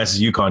 UMass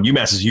is UConn.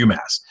 UMass is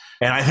UMass.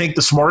 And I think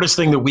the smartest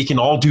thing that we can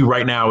all do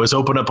right now is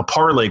open up a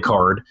parlay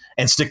card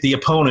and stick the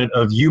opponent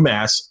of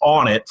UMass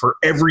on it for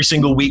every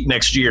single week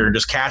next year and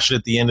just cash it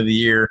at the end of the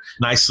year.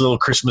 Nice little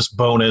Christmas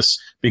bonus,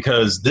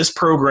 because this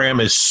program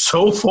is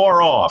so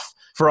far off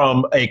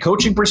from a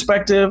coaching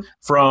perspective.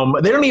 They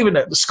haven't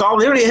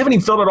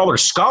even filled out all their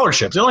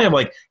scholarships. They only have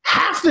like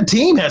half the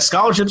team has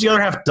scholarships, the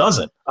other half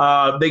doesn't.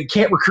 They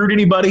can't recruit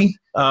anybody.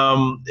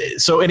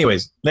 So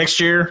anyways, next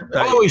year.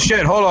 Holy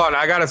shit, hold on.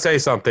 I got to say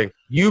something.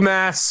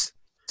 UMass.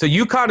 So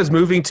UConn is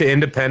moving to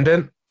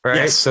independent, right?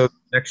 Yes. So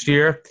next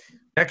year,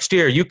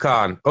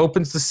 UConn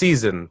opens the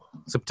season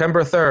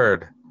September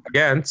 3rd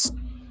against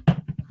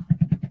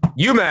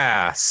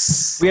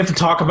UMass. We have to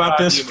talk about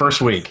this first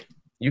week.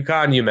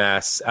 UConn,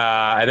 UMass.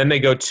 And then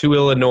they go to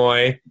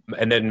Illinois,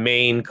 and then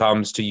Maine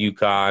comes to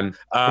UConn.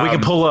 We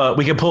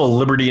can pull a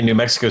Liberty in New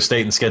Mexico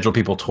State and schedule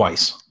people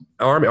twice.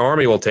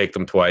 Army will take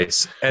them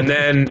twice. And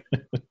then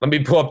let me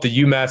pull up the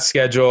UMass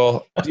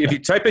schedule. If you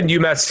type in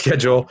UMass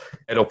schedule,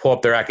 it'll pull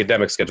up their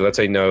academic schedule. That's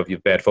how you know if you have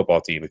a bad football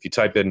team. If you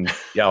type in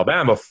the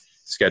Alabama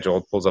schedule,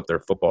 it pulls up their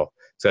football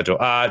schedule.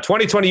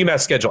 2020 UMass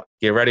schedule.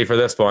 Get ready for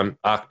this one.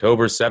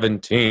 October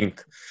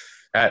 17th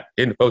at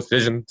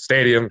Infovision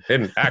Stadium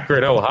in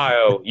Akron,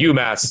 Ohio.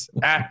 UMass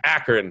at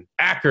Akron.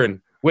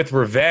 Akron with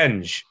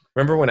revenge.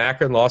 Remember when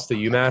Akron lost to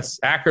UMass?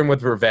 Akron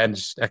with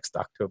revenge next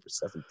October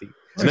 17th.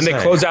 And then they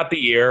close out the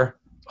year.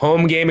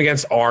 Home game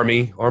against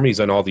Army. Army's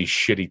on all these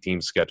shitty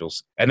team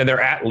schedules. And then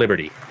they're at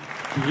Liberty.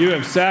 You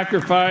have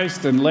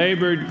sacrificed and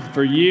labored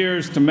for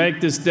years to make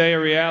this day a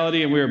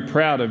reality, and we are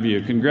proud of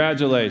you.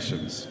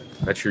 Congratulations.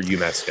 That's your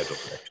UMass schedule.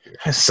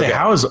 I say,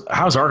 okay.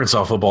 How's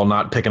Arkansas football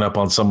not picking up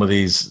on some of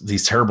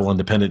these terrible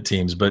independent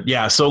teams? But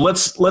yeah, so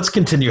let's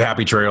continue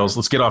happy trails.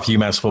 Let's get off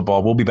UMass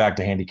football. We'll be back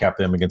to handicap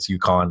them against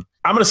UConn.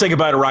 I'm going to say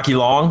goodbye to Rocky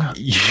Long.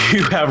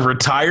 You have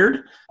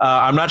retired.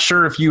 I'm not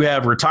sure if you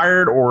have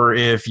retired or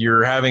if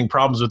you're having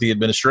problems with the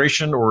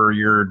administration or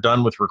you're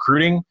done with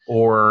recruiting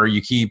or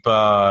you keep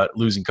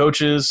losing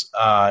coaches.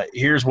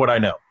 Here's what I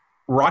know.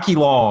 Rocky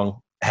Long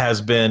has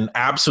been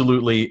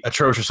absolutely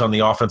atrocious on the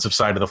offensive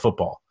side of the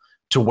football,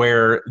 to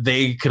where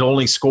they could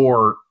only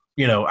score,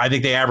 I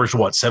think they averaged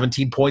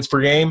 17 points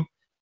per game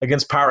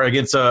against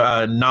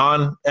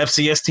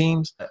non-FCS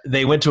teams.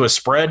 They went to a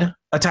spread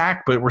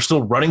attack, but we're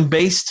still running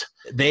based.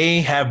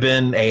 They have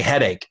been a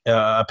headache,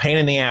 a pain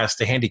in the ass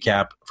to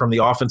handicap from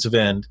the offensive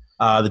end.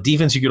 The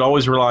defense you could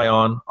always rely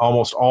on,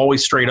 almost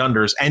always straight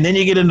unders. And then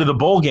you get into the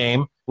bowl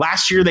game.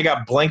 Last year they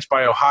got blanked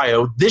by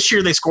Ohio. This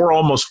year they score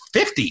almost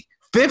 50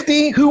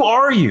 50? Who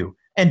are you?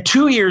 And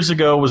 2 years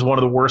ago was one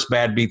of the worst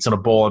bad beats in a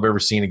bowl I've ever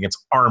seen against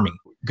Army.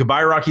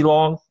 Goodbye, Rocky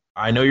Long.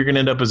 I know you're going to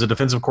end up as a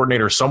defensive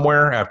coordinator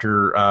somewhere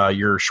after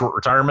your short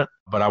retirement,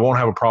 but I won't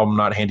have a problem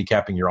not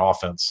handicapping your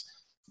offense.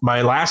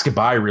 My last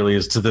goodbye really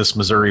is to this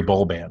Missouri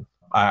Bowl ban.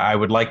 I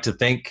would like to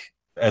think,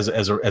 as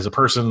a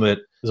person that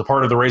is a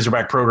part of the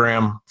Razorback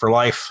program for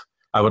life,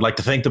 I would like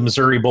to thank the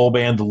Missouri Bowl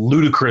ban, the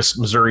ludicrous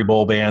Missouri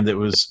Bowl ban that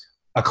was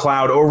a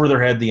cloud over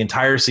their head the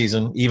entire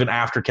season, even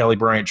after Kelly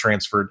Bryant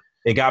transferred.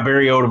 It got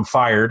Barry Odom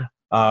fired.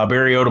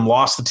 Barry Odom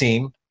lost the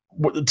team.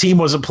 The team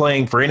wasn't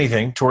playing for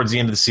anything towards the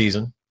end of the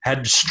season,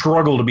 had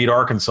struggled to beat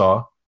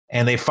Arkansas,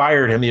 and they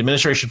fired him. The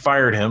administration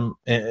fired him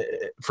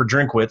for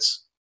Drinkwitz,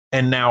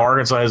 and now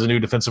Arkansas has a new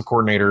defensive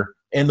coordinator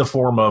in the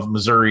form of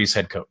Missouri's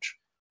head coach.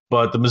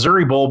 But the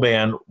Missouri Bowl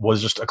ban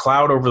was just a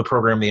cloud over the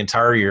program the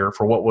entire year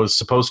for what was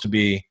supposed to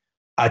be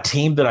a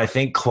team that I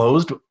think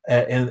closed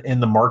in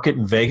the market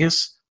in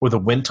Vegas with a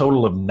win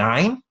total of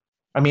 9.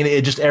 I mean,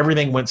 it just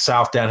everything went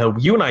south downhill.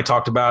 You and I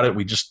talked about it.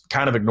 We just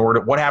kind of ignored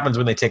it. What happens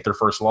when they take their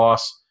first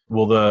loss?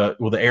 Will the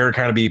air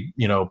kind of be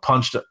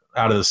punched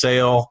out of the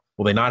sail?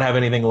 Will they not have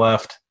anything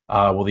left?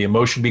 Will the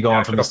emotion be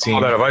gone from this team?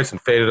 All that advice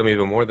and faded them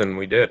even more than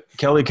we did.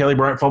 Kelly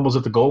Bryant fumbles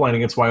at the goal line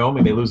against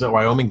Wyoming. They lose that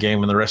Wyoming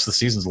game, and the rest of the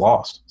season's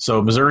lost.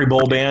 So Missouri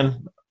Bowl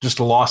ban, just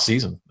a lost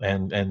season,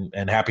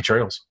 and happy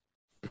trails.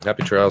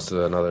 Happy trails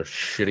to another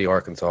shitty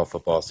Arkansas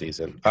football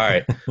season. All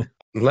right,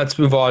 let's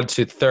move on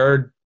to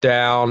third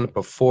down.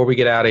 Before we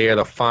get out of here,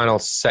 the final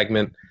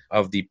segment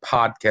of the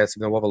podcast.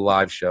 We'll have a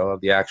live show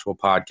of the actual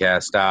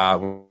podcast.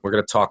 We're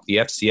going to talk the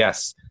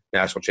FCS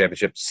National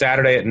Championship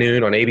Saturday at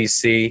noon on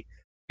ABC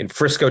in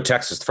Frisco,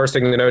 Texas. The first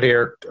thing to note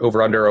here,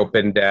 over-under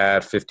opened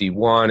at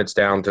 51. It's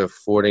down to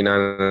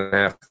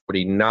 49.5,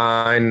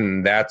 49.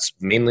 And that's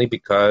mainly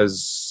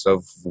because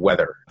of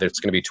weather. There's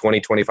going to be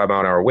 20,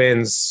 25-mile-an-hour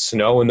winds,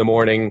 snow in the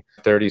morning,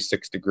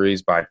 36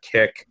 degrees by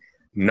kick.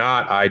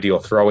 Not ideal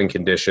throwing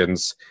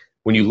conditions.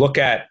 When you look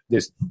at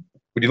this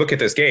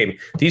game,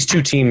 these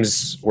two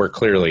teams were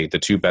clearly the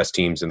two best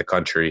teams in the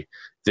country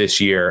this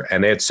year,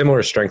 and they had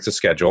similar strengths of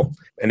schedule.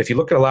 And if you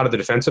look at a lot of the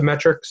defensive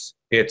metrics,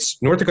 it's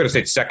North Dakota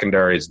State's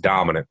secondary is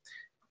dominant,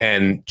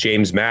 and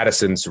James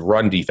Madison's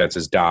run defense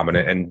is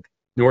dominant. And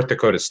North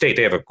Dakota State,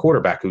 they have a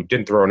quarterback who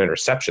didn't throw an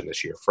interception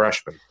this year,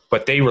 freshman,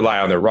 but they rely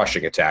on their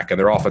rushing attack and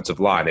their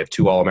offensive line. They have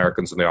 2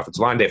 All-Americans on the offensive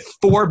line. They have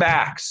 4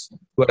 backs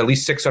who had at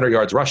least 600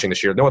 yards rushing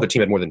this year. No other team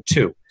had more than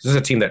 2. This is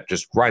a team that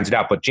just grinds it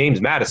out. But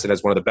James Madison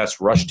has one of the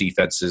best rush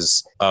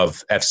defenses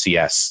of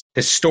FCS,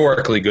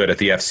 historically good at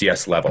the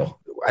FCS level.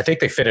 I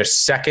think they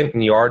finished second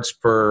in yards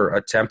per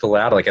attempt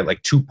allowed, at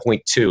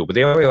 2.2, but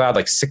they only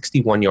allowed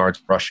 61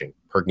 yards rushing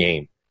per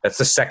game. That's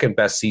the second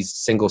best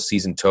single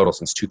season total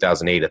since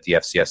 2008 at the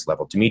FCS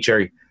level.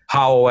 Dimitri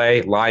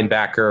Holloway,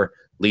 linebacker,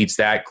 leads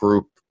that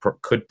group,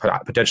 could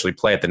potentially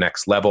play at the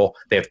next level.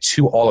 They have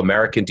 2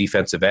 All-American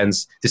defensive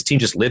ends. This team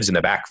just lives in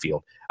the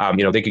backfield.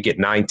 They could get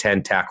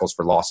 9-10 tackles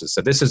for losses.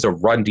 So this is a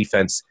run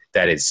defense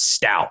that is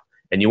stout.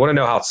 And you want to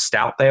know how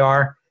stout they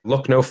are?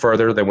 Look no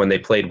further than when they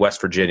played West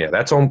Virginia.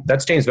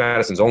 That's James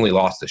Madison's only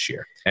loss this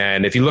year.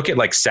 And if you look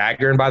at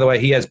Sager, and by the way,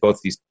 he has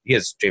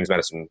James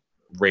Madison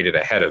rated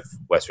ahead of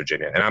West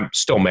Virginia. And I'm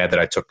still mad that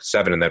I took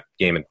 7 in that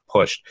game and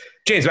pushed.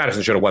 James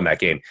Madison should have won that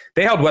game.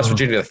 They held West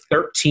Virginia to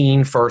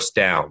 13 first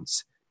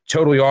downs.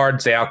 Total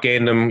yards, they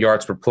outgained them.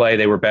 Yards per play,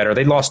 they were better.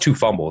 They lost 2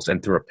 fumbles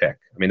and threw a pick.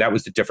 I mean, that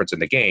was the difference in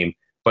the game.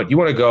 But you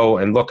want to go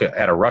and look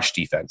at a rush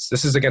defense.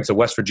 This is against a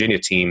West Virginia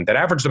team that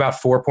averaged about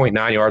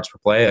 4.9 yards per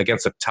play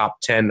against a top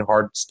 10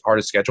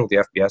 hardest schedule at the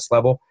FBS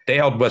level. They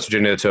held West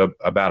Virginia to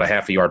about a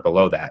half a yard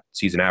below that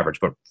season average.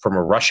 But from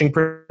a rushing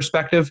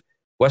perspective,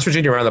 West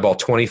Virginia ran the ball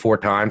 24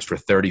 times for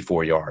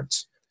 34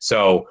 yards.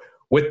 So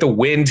with the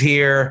wind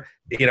here,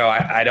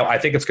 I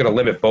think it's going to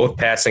limit both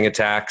passing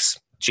attacks.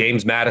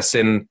 James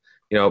Madison,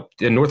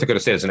 in North Dakota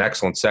State is an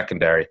excellent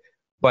secondary.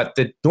 But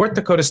the North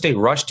Dakota State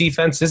rush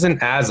defense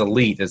isn't as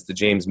elite as the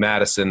James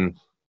Madison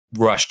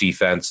rush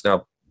defense.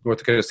 Now, North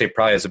Dakota State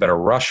probably has a better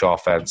rush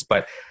offense,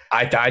 but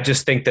I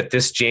just think that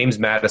this James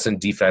Madison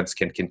defense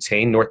can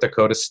contain North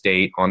Dakota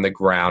State on the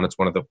ground. It's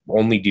one of the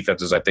only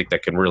defenses I think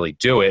that can really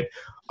do it,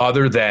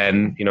 other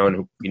than,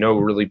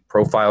 really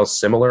profiles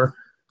similar.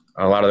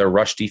 A lot of their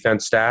rush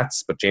defense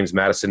stats, but James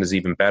Madison is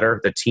even better.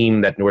 The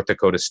team that North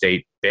Dakota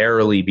State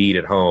barely beat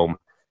at home,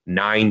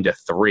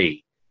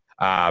 9-3.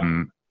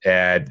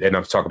 And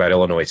I'm talking about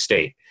Illinois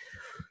State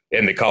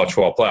in the college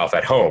football playoff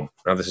at home.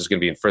 Now this is going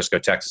to be in Frisco,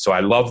 Texas. So I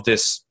love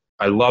this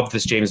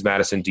James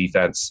Madison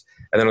defense.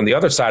 And then on the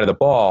other side of the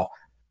ball,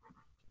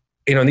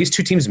 these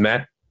two teams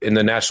met in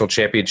the national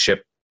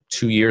championship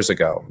 2 years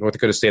ago. North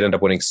Dakota State ended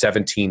up winning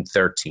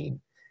 17-13.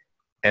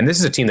 And this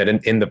is a team that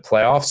in the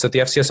playoffs at the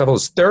FCS level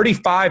is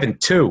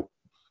 35-2,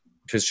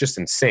 which is just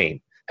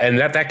insane. And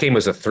that game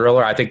was a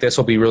thriller. I think this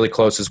will be really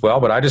close as well.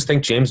 But I just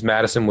think James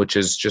Madison, which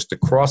is just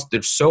across,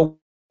 they're so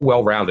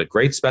well-rounded.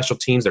 Great special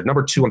teams. They're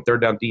number 2 on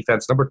third down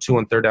defense, number 2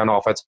 on third down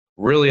offense.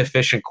 Really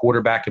efficient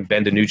quarterback in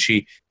Ben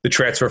DiNucci, the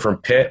transfer from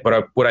Pitt.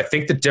 But what I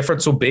think the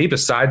difference will be,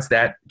 besides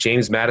that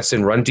James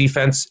Madison run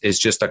defense, is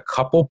just a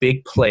couple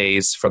big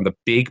plays from the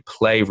big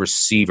play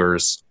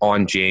receivers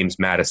on James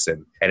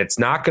Madison. And it's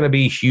not going to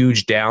be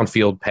huge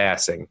downfield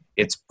passing.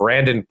 It's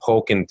Brandon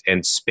Polk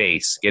and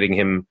space, getting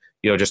him,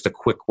 just a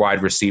quick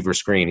wide receiver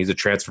screen. He's a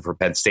transfer from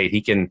Penn State.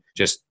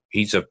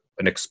 He's an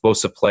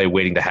explosive play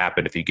waiting to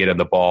happen if you get him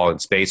the ball in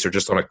space or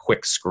just on a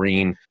quick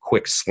screen,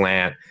 quick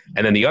slant.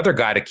 And then the other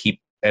guy to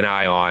keep an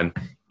eye on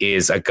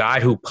is a guy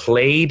who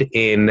played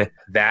in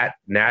that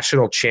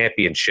national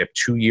championship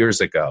 2 years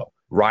ago,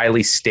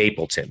 Riley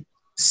Stapleton,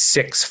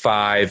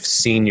 6'5"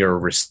 senior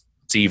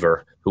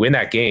receiver, who in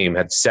that game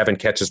had 7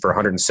 catches for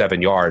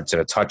 107 yards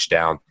and a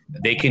touchdown.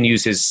 They can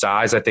use his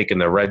size, I think, in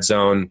the red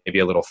zone, maybe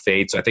a little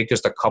fade. So I think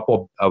just a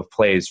couple of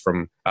plays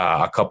from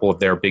a couple of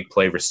their big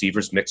play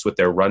receivers mixed with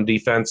their run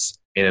defense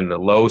in a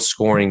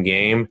low-scoring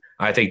game.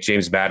 I think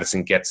James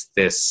Madison gets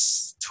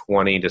this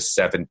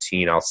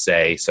 20-17, I'll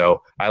say.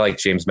 So I like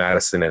James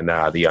Madison and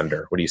the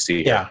under. What do you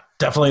see? Yeah,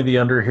 definitely the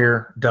under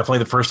here. Definitely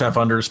the first half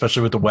under,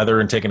 especially with the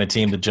weather and taking a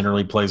team that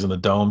generally plays in the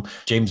dome.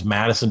 James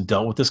Madison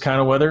dealt with this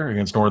kind of weather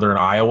against Northern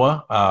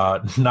Iowa.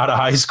 Not a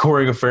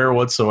high-scoring affair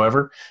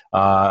whatsoever.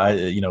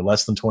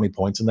 Less than 20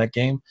 points in that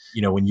game.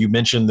 When you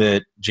mentioned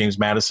that James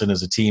Madison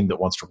is a team that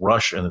wants to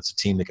rush and it's a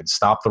team that can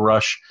stop the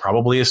rush,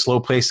 probably a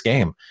slow-paced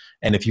game.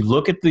 And if you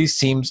look at these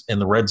teams in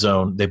the red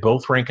zone, they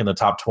both rank in the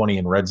top 20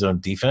 in red zone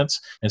defense.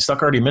 And Stuck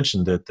already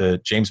mentioned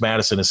that James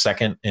Madison is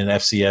second in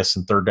FCS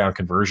and third down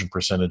conversion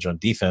percentage on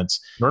defense.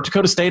 North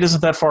Dakota State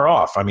isn't that far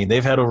off. I mean,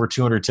 they've had over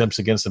 200 attempts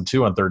against them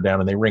too on third down,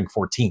 and they rank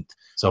 14th.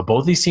 So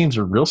both these teams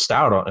are real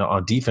stout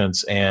on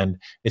defense, and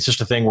it's just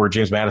a thing where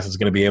James Madison is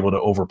going to be able to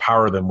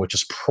overpower them, which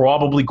is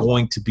probably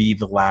going to be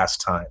the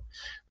last time.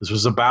 This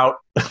was about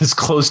as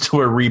close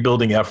to a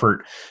rebuilding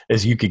effort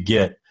as you could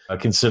get,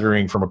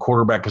 considering from a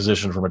quarterback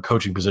position, from a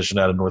coaching position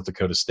out of North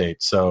Dakota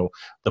State. So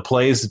the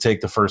play is to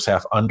take the first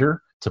half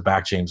under to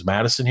back James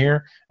Madison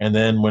here. And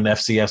then when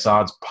FCS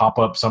odds pop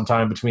up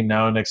sometime between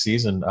now and next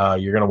season,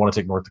 you're going to want to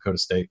take North Dakota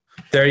State.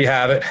 There you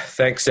have it.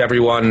 Thanks,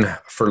 everyone,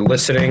 for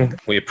listening.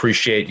 We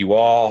appreciate you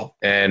all.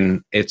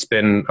 And it's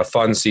been a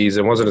fun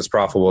season. It wasn't as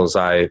profitable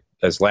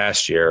as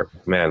last year.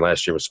 Man,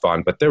 last year was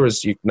fun. But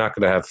you're not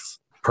going to have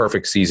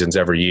perfect seasons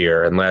every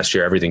year. And last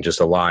year, everything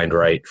just aligned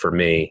right for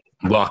me.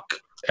 Luck,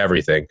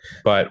 everything.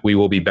 But we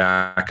will be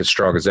back as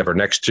strong as ever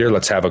next year.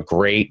 Let's have a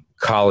great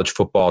college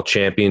football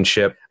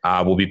championship.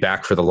 We'll be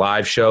back for the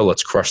live show.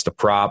 Let's crush the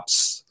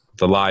props,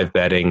 the live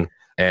betting.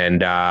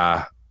 And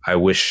I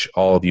wish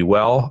all of you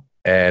well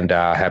and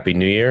Happy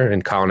New Year.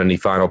 And Colin, any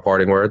final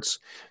parting words?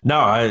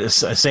 No,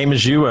 same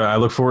as you. I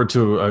look forward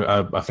to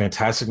a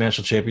fantastic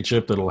national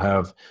championship that'll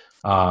have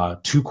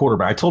 2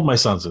 quarterbacks. I told my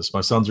sons this.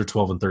 My sons are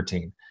 12 and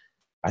 13.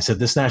 I said,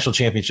 this national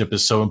championship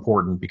is so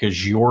important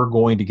because you're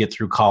going to get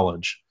through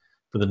college.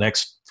 For the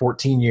next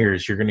 14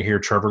 years, you're going to hear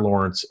Trevor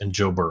Lawrence and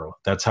Joe Burrow.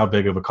 That's how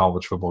big of a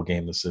college football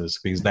game this is,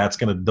 because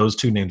those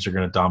 2 names are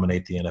going to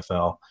dominate the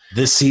NFL.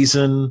 This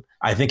season,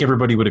 I think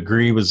everybody would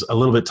agree, was a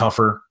little bit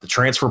tougher. The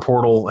transfer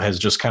portal has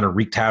just kind of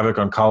wreaked havoc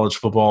on college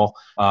football.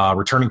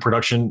 Returning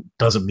production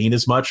doesn't mean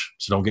as much,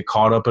 so don't get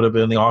caught up in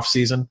the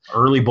offseason.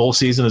 Early bowl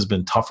season has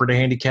been tougher to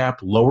handicap,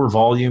 lower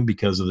volume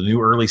because of the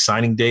new early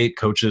signing date.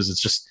 Coaches,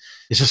 it's just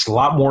a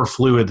lot more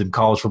fluid than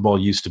college football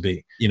used to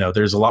be.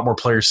 There's a lot more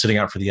players sitting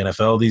out for the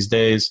NFL these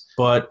days.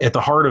 But at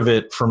the heart of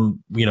it,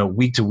 from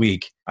week to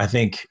week, I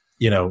think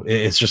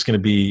it's just going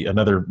to be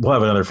we'll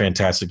have another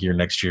fantastic year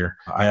next year.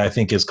 I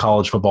think as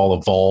college football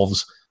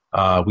evolves,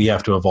 we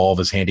have to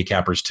evolve as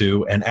handicappers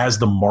too. And as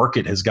the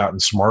market has gotten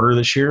smarter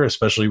this year,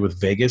 especially with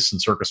Vegas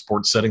and Circa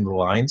Sports setting the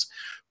lines,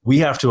 we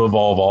have to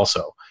evolve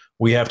also.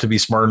 We have to be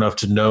smart enough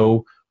to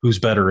know who's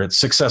better at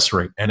success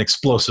rate and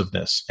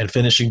explosiveness and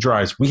finishing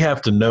drives. We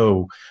have to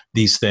know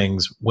these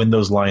things when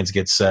those lines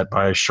get set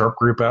by a sharp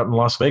group out in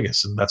Las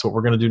Vegas, and that's what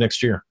we're going to do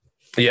next year.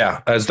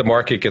 Yeah, as the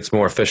market gets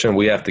more efficient,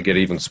 we have to get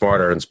even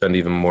smarter and spend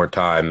even more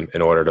time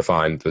in order to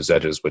find those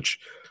edges, which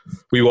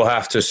we will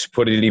have to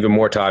put in even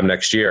more time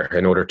next year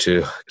in order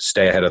to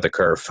stay ahead of the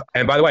curve.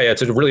 And by the way,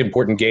 it's a really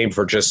important game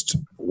for just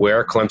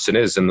where Clemson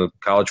is in the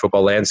college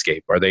football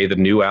landscape. Are they the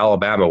new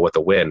Alabama with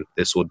a win?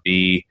 This would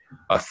be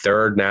a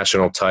 3rd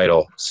national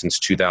title since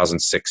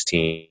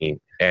 2016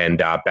 and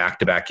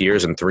back-to-back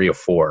years and 3 of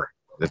 4.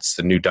 That's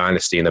the new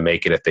dynasty in the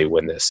making if they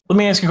win this. Let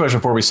me ask you a question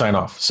before we sign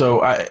off.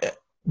 So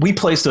we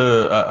placed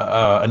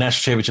a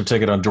national championship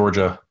ticket on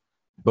Georgia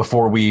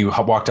before we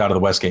walked out of the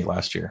Westgate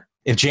last year.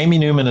 If Jamie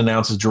Newman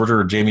announces Georgia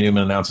or Jamie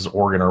Newman announces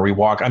Oregon, or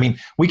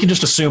we can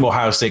just assume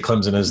Ohio State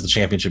Clemson is the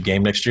championship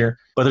game next year,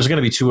 but there's going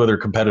to be 2 other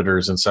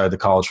competitors inside the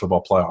college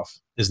football playoff.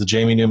 Is the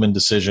Jamie Newman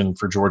decision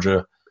for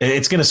Georgia,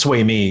 it's going to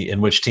sway me in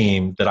which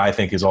team that I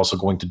think is also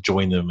going to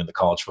join them in the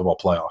college football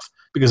playoff.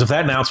 Because if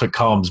that announcement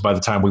comes by the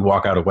time we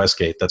walk out of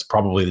Westgate, that's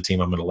probably the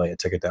team I'm going to lay a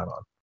ticket down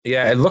on.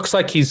 Yeah, it looks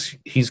like he's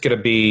going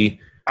to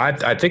be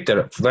I think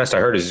that last I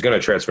heard is he's going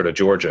to transfer to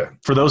Georgia.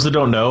 For those that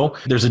don't know,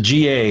 there's a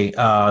GA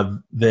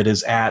that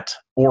is at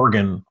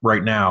Oregon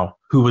right now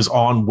who was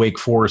on Wake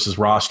Forest's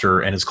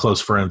roster and is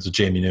close friends with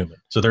Jamie Newman.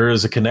 So there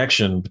is a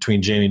connection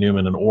between Jamie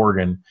Newman and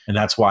Oregon, and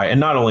that's why. And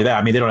not only that,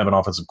 I mean, they don't have an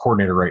offensive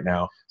coordinator right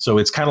now. So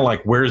it's kind of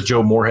like, where's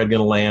Joe Moorhead going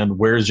to land?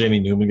 Where's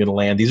Jamie Newman going to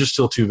land? These are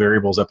still two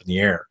variables up in the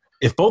air.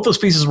 If both those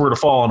pieces were to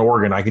fall on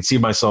Oregon, I could see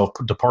myself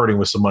departing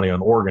with some money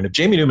on Oregon. If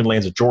Jamie Newman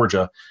lands at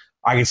Georgia,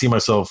 I can see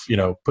myself,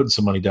 putting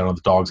some money down on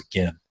the Dogs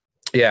again.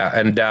 Yeah,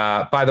 and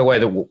by the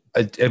way,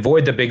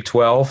 avoid the Big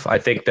 12. I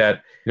think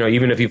that,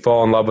 even if you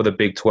fall in love with a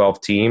Big 12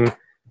 team,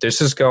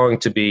 this is going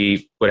to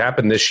be what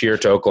happened this year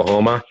to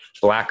Oklahoma,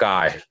 black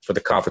eye for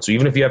the conference. So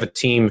even if you have a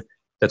team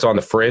that's on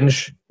the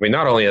fringe, I mean,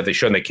 not only have they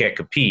shown they can't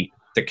compete,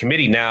 the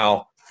committee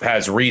now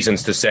has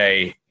reasons to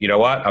say, you know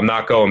what, I'm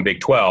not going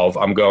Big 12.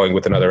 I'm going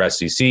with another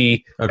SEC.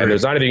 Agreed. And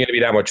there's not even going to be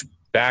that much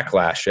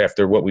backlash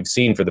after what we've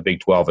seen for the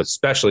Big 12,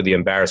 especially the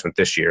embarrassment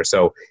this year.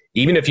 So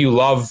even if you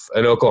love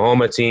an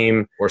Oklahoma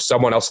team or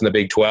someone else in the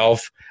Big 12,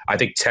 I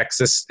think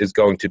Texas is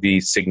going to be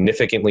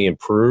significantly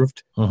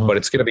improved, but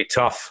it's going to be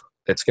tough.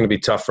 It's going to be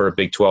tough for a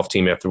Big 12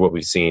 team after what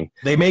we've seen.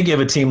 They may give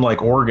a team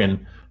like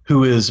Oregon,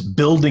 who is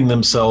building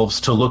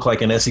themselves to look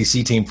like an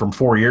SEC team from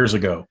 4 years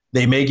ago,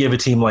 they may give a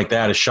team like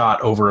that a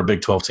shot over a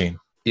Big 12 team.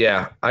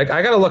 Yeah, I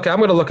got to look. I'm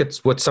going to look at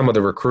what some of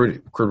the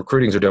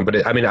recruitings are doing.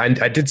 But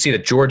I did see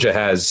that Georgia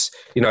has,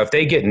 if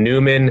they get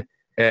Newman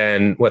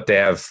and what they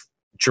have,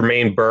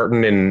 Jermaine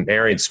Burton and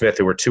Arian Smith,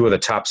 who were two of the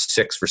top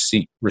 6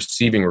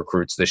 receiving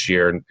recruits this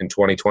year in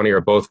 2020,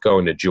 are both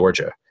going to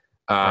Georgia.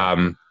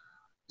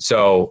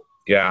 So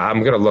yeah, I'm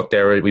going to look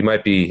there. We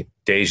might be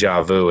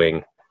deja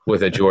vuing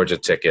with a Georgia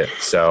ticket.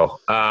 So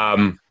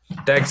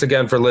thanks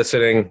again for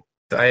listening.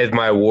 I had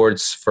my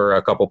awards for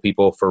a couple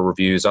people for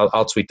reviews.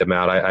 I'll tweet them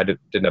out. I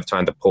didn't have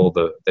time to pull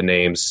the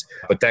names.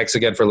 But thanks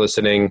again for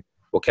listening.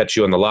 We'll catch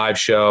you on the live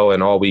show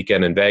and all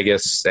weekend in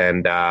Vegas.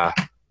 And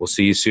we'll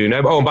see you soon.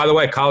 Oh, and by the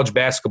way, college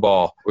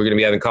basketball. We're going to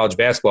be having college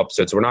basketball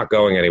episodes. We're not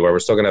going anywhere. We're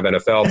still going to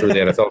have NFL through the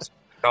NFL.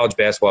 College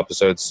basketball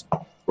episodes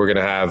we're going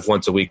to have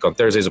once a week on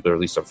Thursdays. Will be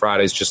released on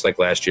Fridays, just like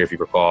last year, if you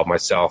recall.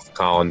 Myself,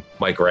 Colin,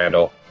 Mike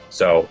Randall.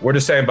 So we're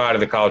just saying bye to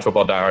the college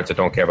football diehards that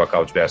don't care about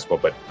college basketball,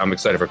 but I'm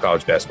excited for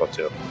college basketball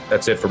too.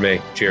 That's it for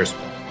me. Cheers.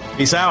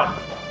 Peace out.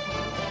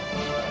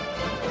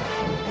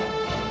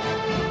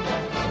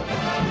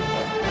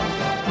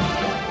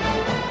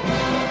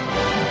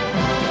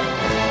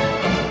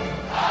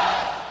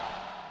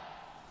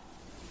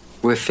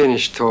 We're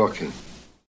finished talking.